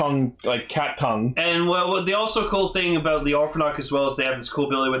tongue, like cat tongue. And well, the also cool thing about the Orphanoch as well is they have this cool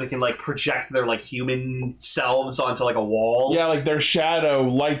ability where they can like project their like human selves onto like a wall. Yeah, like their shadow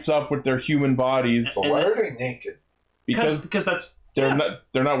lights up with their human bodies But why are they naked? because because that's they're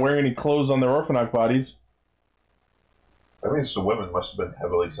not wearing any clothes on their Orphanoch bodies. That means the women must have been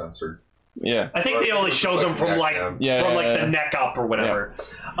heavily censored. Yeah. I think they only It's show just them from neck like down. the neck up or whatever.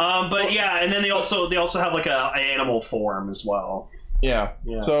 But yeah, and then they also have like a animal form as well. Yeah.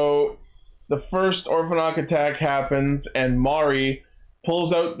 Yeah. So the first Orphanoch attack happens, and Mari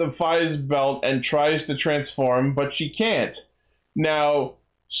pulls out the Phi's belt and tries to transform, but she can't. Now,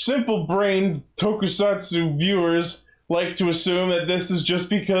 simple-brained tokusatsu viewers like to assume that this is just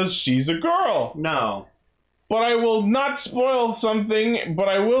because she's a girl. No. But I will not spoil something, but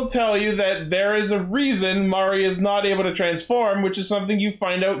I will tell you that there is a reason Mari is not able to transform, which is something you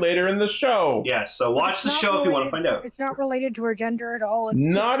find out later in the show. Yes. So watch It's the not show if you want to find out. It's not related to her gender at all. It's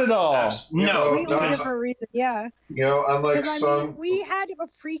Not just at all. No. completely no, different reason. Yeah. You know, unlike Because some. we had a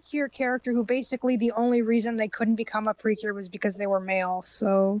Precure character who basically the only reason they couldn't become a Precure was because they were male.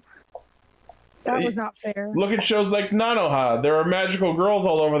 So that was not fair. Look at shows like Nanoha. There are magical girls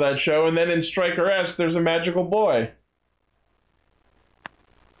all over that show, and then in Striker S, there's a magical boy.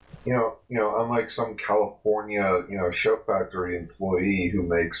 You know, unlike some California, show factory employee who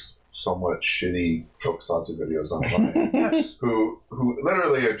makes somewhat shitty tokusatsu videos online, Yes. who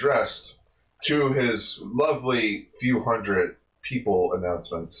literally addressed to his lovely few hundred people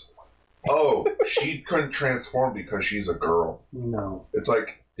announcements, oh, she couldn't transform because she's a girl. No. It's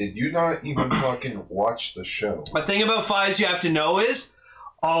like, did you not even fucking watch the show? The thing about Phis you have to know is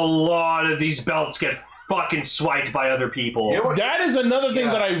a lot of these belts get fucking swiped by other people. You know what? That is another thing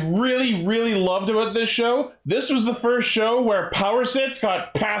Yeah. that I really, really loved about this show. This was the first show where power sets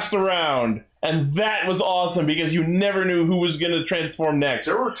got passed around. And that was awesome because you never knew who was going to transform next.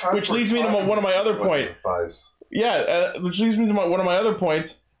 There were times Which where leads me to time one of my other wasn't advised. Yeah, which leads me to one of my other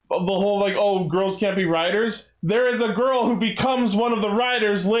points. The whole, like, oh, girls can't be riders. There is a girl who becomes one of the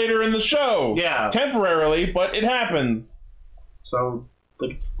riders later in the show. Yeah. Temporarily, but it happens. So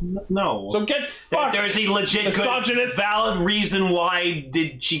Like, it's no. So get fucked. There's a legit, good, misogynist, valid reason why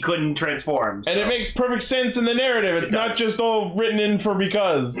she couldn't transform. So. And it makes perfect sense in the narrative. It's not just all written in for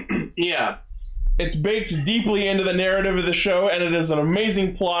because. Yeah. It's baked deeply into the narrative of the show, and it is an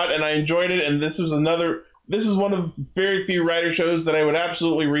amazing plot, and I enjoyed it, and this is one of very few writer shows that I would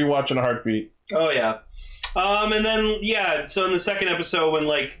absolutely rewatch in a heartbeat. Oh, yeah. And then, yeah, so in the second episode, when,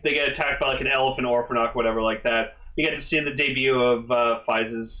 like, they get attacked by, like, an elephant orphanok, whatever like that, you get to see the debut of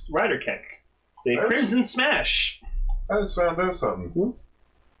Faiza's rider kick. The Crimson Smash. I just found out something.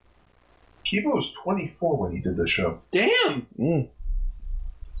 Kiba was 24 when he did this show. Damn!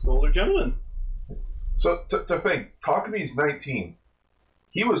 He's an older gentleman. So, to think, Takami's 19.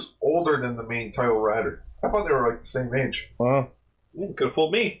 He was older than the main title rider. I thought they were, like, the same age. Wow. Yeah, could have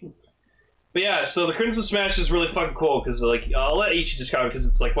fooled me. But yeah, so the Crimson Smash is really fucking cool, because, like, I'll let Ichi describe it, because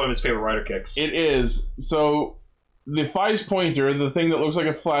it's, like, one of his favorite rider kicks. It is. So, the Faiz pointer, the thing that looks like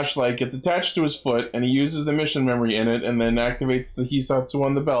a flashlight, gets attached to his foot, and he uses the mission memory in it, and then activates the Hisatsu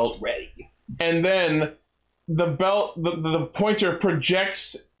on the belt. Ready. And then the belt, the pointer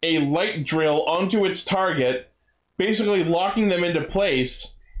projects a light drill onto its target, basically locking them into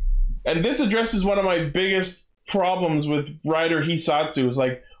place. And this addresses one of my biggest problems with Rider Hisatsu. Is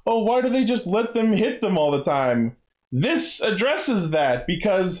like, oh, why do they just let them hit them all the time? This addresses that,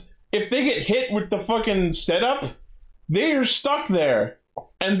 because if they get hit with the fucking setup, they are stuck there.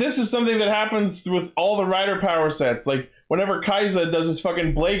 And this is something that happens with all the Rider power sets. Like, whenever Kaiza does his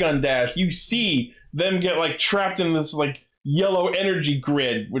fucking Blade Gun dash, you see them get, like, trapped in this, like, yellow energy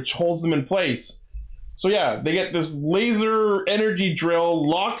grid, which holds them in place. So yeah, they get this laser energy drill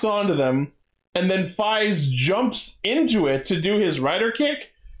locked onto them, and then Faiz jumps into it to do his rider kick,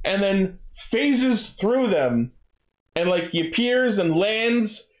 and then phases through them. And, like, he appears and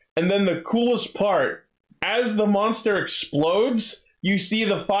lands, and then the coolest part, as the monster explodes, you see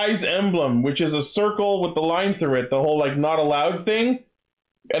the Faiz emblem, which is a circle with the line through it, the whole, like, not allowed thing.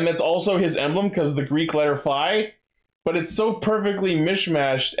 And that's also his emblem, because the Greek letter Phi. But it's so perfectly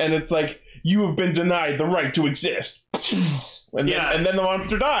mishmashed, and it's like, you have been denied the right to exist. And then the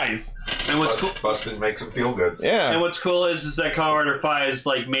monster dies. And what's cool, Bustin makes him feel good. Yeah. And what's cool is that Kamen Rider Faiz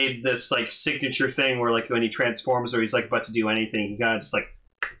like made this like signature thing where like when he transforms or he's like about to do anything, he kind of just like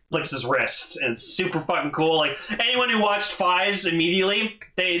flicks his wrist, and it's super fucking cool. Like anyone who watched Faiz immediately,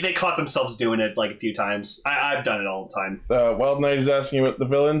 they caught themselves doing it like a few times. I've done it all the time. Wild Knight is asking about the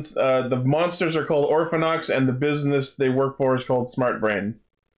villains. The monsters are called Orphanox, and the business they work for is called Smart Brain.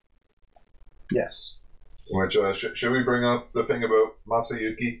 Yes. Which should we bring up the thing about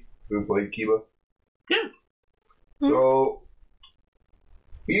Masayuki, who played Kiba? Yeah. So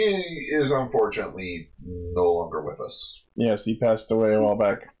he is unfortunately no longer with us. Yes, he passed away a while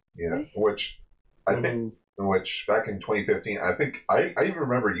back. Yeah, which I think, which back in 2015, I think I even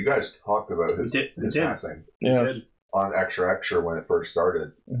remember you guys talked about his passing. Yes. On Extra Extra when it first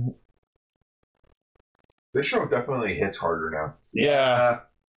started. Mm-hmm. This show definitely hits harder now. Yeah.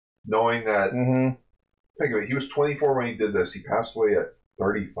 Knowing that, Mm-hmm. think of it, he was 24 when he did this. He passed away at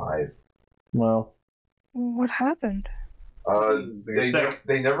 35. Well. What happened?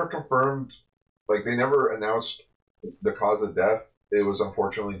 They never confirmed, like they never announced the cause of death. It was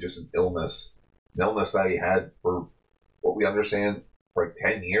unfortunately just an illness that he had for what we understand for like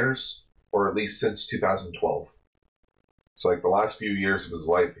 10 years, or at least since 2012. So like the last few years of his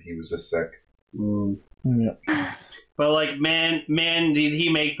life, he was just sick. Yeah. But like, man, did he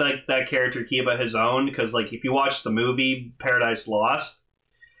make like that character Kiba his own? Because like, if you watch the movie Paradise Lost,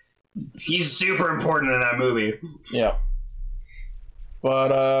 he's super important in that movie. Yeah.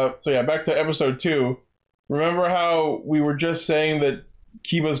 But so yeah, back to episode 2. Remember how we were just saying that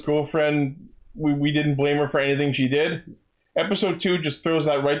Kiba's girlfriend, we didn't blame her for anything she did? Episode 2 just throws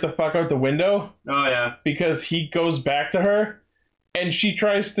that right the fuck out the window. Oh yeah. Because he goes back to her, and she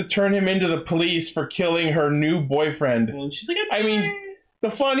tries to turn him into the police for killing her new boyfriend. And she's like, I mean,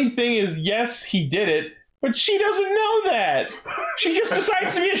 the funny thing is, yes, he did it, but she doesn't know that. She just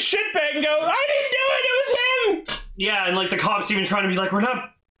decides to be a shitbag and go, I didn't do it, it was him! Yeah, and like the cops even trying to be like, we're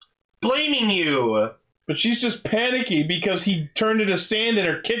not blaming you. But she's just panicky because he turned into sand in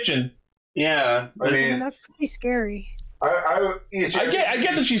her kitchen. Yeah. I mean, that's pretty scary. I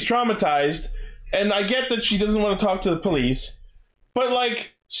get that she's traumatized, and I get that she doesn't want to talk to the police, but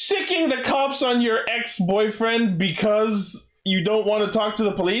like, sicking the cops on your ex-boyfriend because you don't want to talk to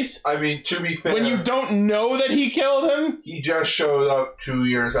the police? I mean, to be fair, when you don't know that he killed him? He just showed up 2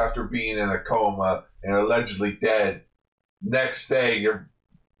 years after being in a coma and allegedly dead. Next day, your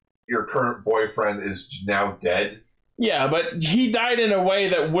current boyfriend is now dead. Yeah, but he died in a way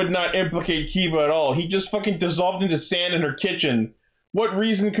that would not implicate Kiba at all. He just fucking dissolved into sand in her kitchen. what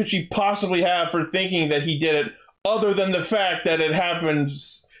reason could she possibly have for thinking that he did it, other than the fact that it happened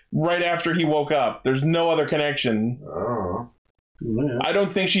right after he woke up? There's no other connection. Oh. Yeah. I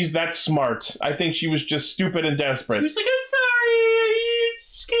don't think she's that smart. I think she was just stupid and desperate. He was like, I'm sorry, you're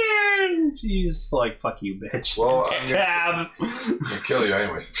scared. She's like, fuck you, bitch. Well, stab. I'll kill you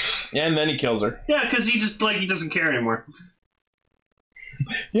anyways. And then he kills her. Yeah, because he just, like, he doesn't care anymore.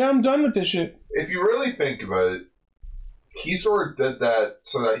 Yeah, I'm done with this shit. If you really think about it, he sort of did that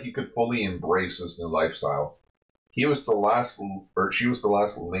so that he could fully embrace his new lifestyle. He was the last, or she was the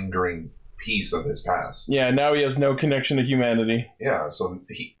last lingering piece of his past. Yeah, now he has no connection to humanity. Yeah, so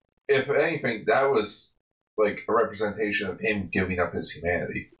he, if anything, that was like a representation of him giving up his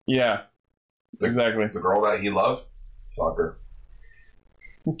humanity. Yeah, exactly. The girl that he loved, fuck her.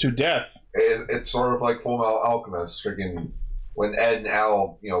 To death. It's sort of like Full Metal Alchemist, freaking when Ed and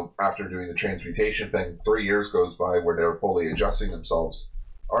Al, after doing the transmutation thing, 3 years goes by where they're fully adjusting themselves.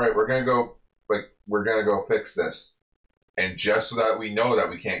 All right, we're gonna go fix this, and just so that we know that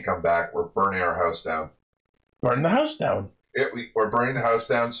we can't come back, we're burning our house down. Burn the house down. We're burning the house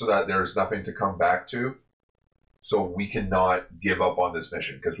down so that there's nothing to come back to, so we cannot give up on this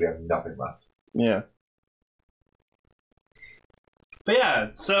mission because we have nothing left. Yeah. But yeah,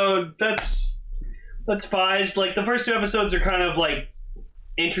 so that's Fies. Like, the first 2 episodes are kind of, like,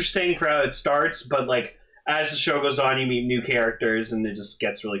 interesting for how it starts, but, like, as the show goes on, you meet new characters, and it just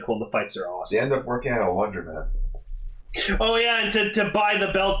gets really cool. The fights are awesome. They end up working at a laundromat. Oh, yeah, and to buy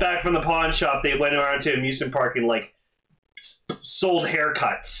the belt back from the pawn shop, they went around to an amusement park and, like, sold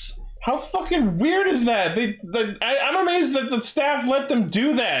haircuts. How fucking weird is that? I'm amazed that the staff let them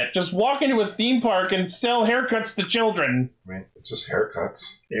do that. Just walk into a theme park and sell haircuts to children. I mean, it's just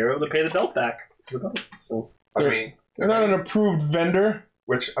haircuts. They were able to pay the belt back. So They're not an approved vendor.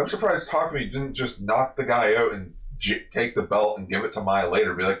 Which I'm surprised Takumi didn't just knock the guy out and take the belt and give it to Maya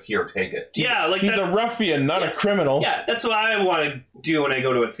later. Be like, here, take it. Yeah, like he's a ruffian, not a criminal. Yeah, that's what I want to do when I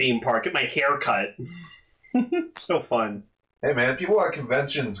go to a theme park. Get my hair cut. So fun. Hey man, people at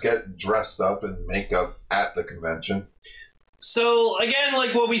conventions get dressed up in makeup at the convention. So again,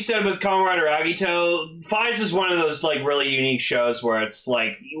 like what we said with Kamen Rider Agito, Fies is one of those like really unique shows where it's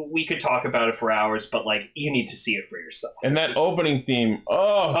like we could talk about it for hours, but like you need to see it for yourself. And that opening theme,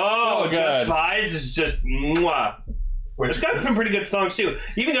 so just good. Fies is just mwah. It's got some pretty good songs too.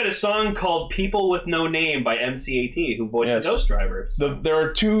 You even got a song called "People with No Name" by MCAT, who voiced the Ghost Driver. So. There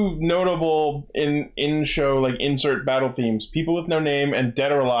are 2 notable in-show like insert battle themes: "People with No Name" and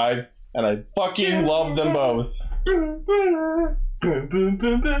 "Dead or Alive," and I fucking love them both.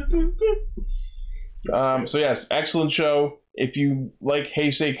 So yes, excellent show. If you like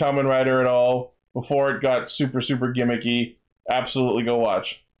Heisei Kamen Rider at all, before it got super gimmicky, absolutely go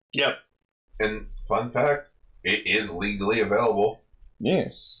watch. Yep. And fun fact, it is legally available. Yeah.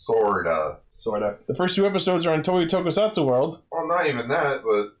 Sorta. The first 2 episodes are on Toei Tokusatsu World. Well, not even that,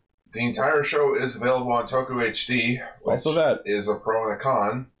 but the entire show is available on Toku HD, which Also that. is a pro and a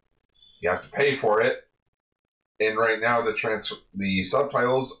con. You have to pay for it. And right now, the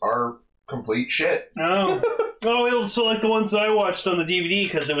subtitles are complete shit. Oh, so like the ones that I watched on the DVD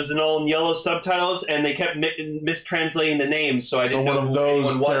because it was in all in yellow subtitles and they kept mistranslating the names, so I didn't know who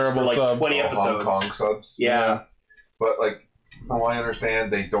anyone was for like subs. 20 episodes. Hong Kong subs. Yeah. But like, from what I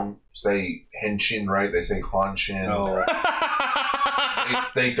understand, they don't say Henshin right; they say Hanshin. Oh.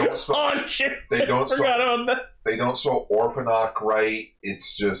 They don't spell. Hanshin. They don't Forgot spell. about that. They don't spell Orphanok right.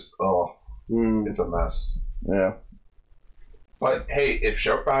 It's just it's a mess. Yeah. But hey, if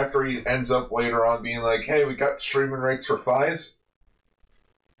Shout Factory ends up later on being like, hey, we got streaming rights for Fies,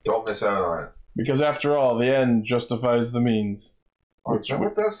 don't miss out on it. Because after all, the end justifies the means. Is that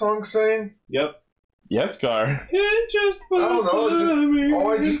what that song's saying? Yep. Yes, Gar. It just I don't know.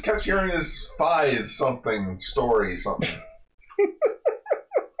 All I just kept hearing is Fies something, story something.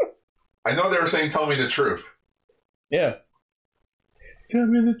 I know they were saying tell me the truth. Yeah. Tell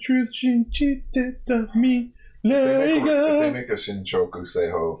me the truth, she cheated on me. If they make a Shinchoku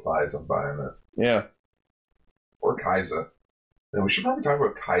Seiho Fies, I'm buying it. Yeah. Or Kaiza. And we should probably talk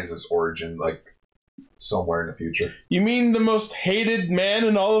about Kaiza's origin, like, somewhere in the future. You mean the most hated man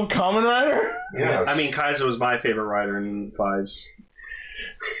in all of Kamen Rider? Yes. I mean, Kaiser was my favorite rider in Fies.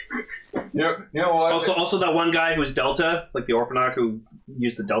 You know what? Also that one guy who was Delta, like the Orphanok who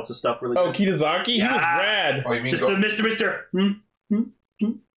used the Delta stuff really good. Kitazaki? He was rad. Oh, you mean Just the Mister.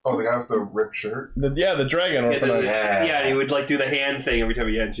 Oh, the guy with the ripped shirt? The dragon Orphanok. Yeah, he would like do the hand thing every time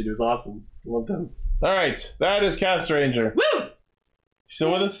he had shit. It was awesome. Loved him. Alright, that is Cast Ranger. Woo!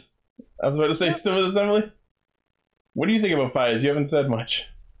 Still with us? I was about to say, still with us, Emily? What do you think about Fies? You haven't said much.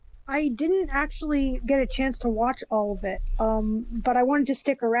 I didn't actually get a chance to watch all of it, but I wanted to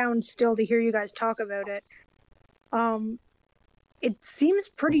stick around still to hear you guys talk about it. It seems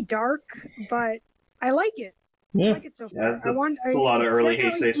pretty dark, but I like it. Yeah. I like it so far. It's a lot of early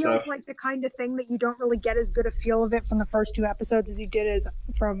Heisei feels stuff. like the kind of thing that you don't really get as good a feel of it from the first 2 episodes as you did as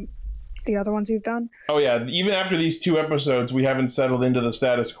from the other ones we've done. Oh yeah, even after these 2 episodes, we haven't settled into the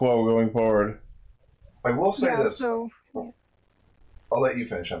status quo going forward. I will say Yeah, this. so I'll let you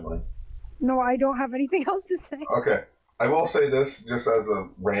finish, Emily. no, I don't have anything else to say. Okay. I will say this just as a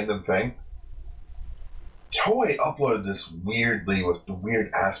random thing. Toei uploaded this weirdly with the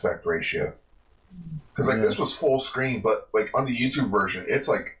weird aspect ratio. Because like this was full screen, but like on the YouTube version, it's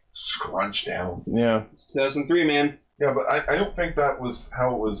like scrunched down. Yeah. It's 2003, man. Yeah, but I don't think that was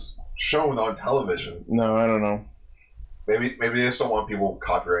how it was shown on television. No, I don't know. Maybe they just don't want people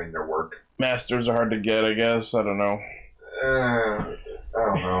copyrighting their work. Masters are hard to get, I guess. I don't know. I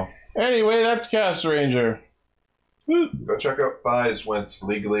don't know. Anyway, that's Cast Ranger. Go check out Fies when it's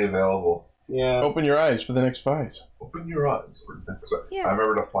legally available. Yeah. Open your eyes for the next Fies. Open your eyes for the next. Yeah. I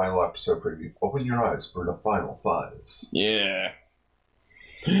remember the final episode preview. Open your eyes for the final Fies. Yeah.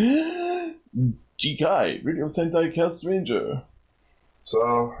 Jikai, Radio Sentai Cast Ranger.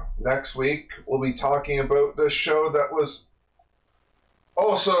 So next week we'll be talking about the show that was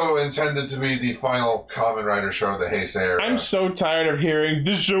also intended to be the final Kamen Rider show of the Heisei era. I'm so tired of hearing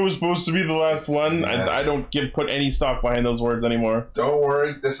this show was supposed to be the last one. Yeah. I don't put any stock behind those words anymore. Don't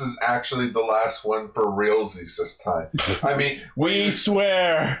worry, this is actually the last one for realsies this time. I mean, We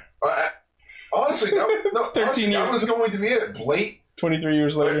swear. honestly, that 13 years. was going to be it. Blade. 23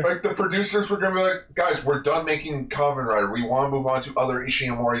 years later. Like the producers were going to be like, guys, we're done making Kamen Rider. We want to move on to other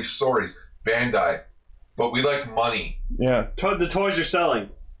Ishimori stories. Bandai. But we like money. Yeah. The toys are selling.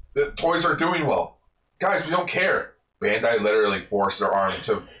 The toys are doing well. Guys, we don't care. Bandai literally forced their arm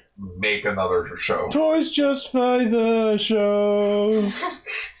to make another show. Toys justify the shows.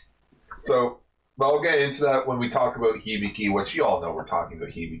 So, I'll get into that when we talk about Hibiki, which you all know we're talking about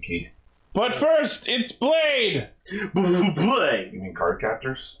Hibiki. But first, it's Blade! Blade! You mean card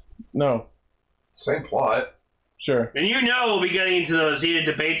captors? No. Same plot. Sure. And you know we'll be getting into those heated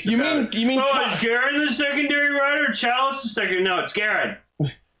debates You about mean is Garen the secondary rider? Chalice the second? No, it's Garen.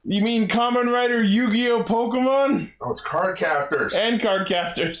 You mean Kamen Rider Yu-Gi-Oh! Pokemon? Oh, it's card captors. And card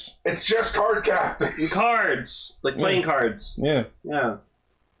captors. It's just card captors. Cards. Like playing cards. Yeah. Yeah.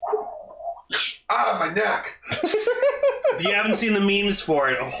 Ah, my neck. If you haven't seen the memes for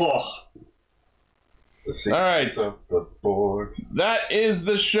it, oh. All right. The board. That is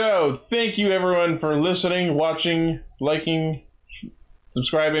the show. Thank you, everyone, for listening, watching, liking,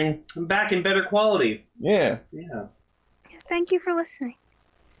 subscribing. I'm back in better quality. Yeah. Yeah. Thank you for listening.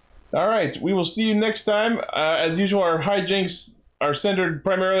 All right. We will see you next time. As usual, our hijinks are centered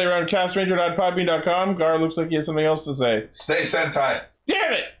primarily around castranger.podbean.com. Gar looks like he has something else to say. Stay Sentai.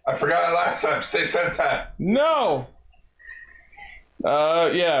 Damn it! I forgot it last time. Stay Sentai. No!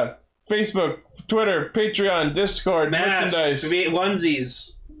 Yeah. Facebook, Twitter, Patreon, Discord, Masks, merchandise,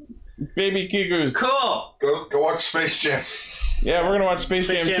 onesies. baby kikus. Cool. Go watch Space Jam. Yeah, we're gonna watch Space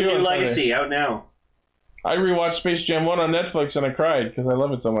Jam 2 New on Legacy Sunday. out now. I rewatched Space Jam 1 on Netflix and I cried because I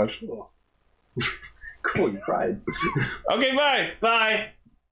love it so much. Cool, you cried. Okay, bye! Bye.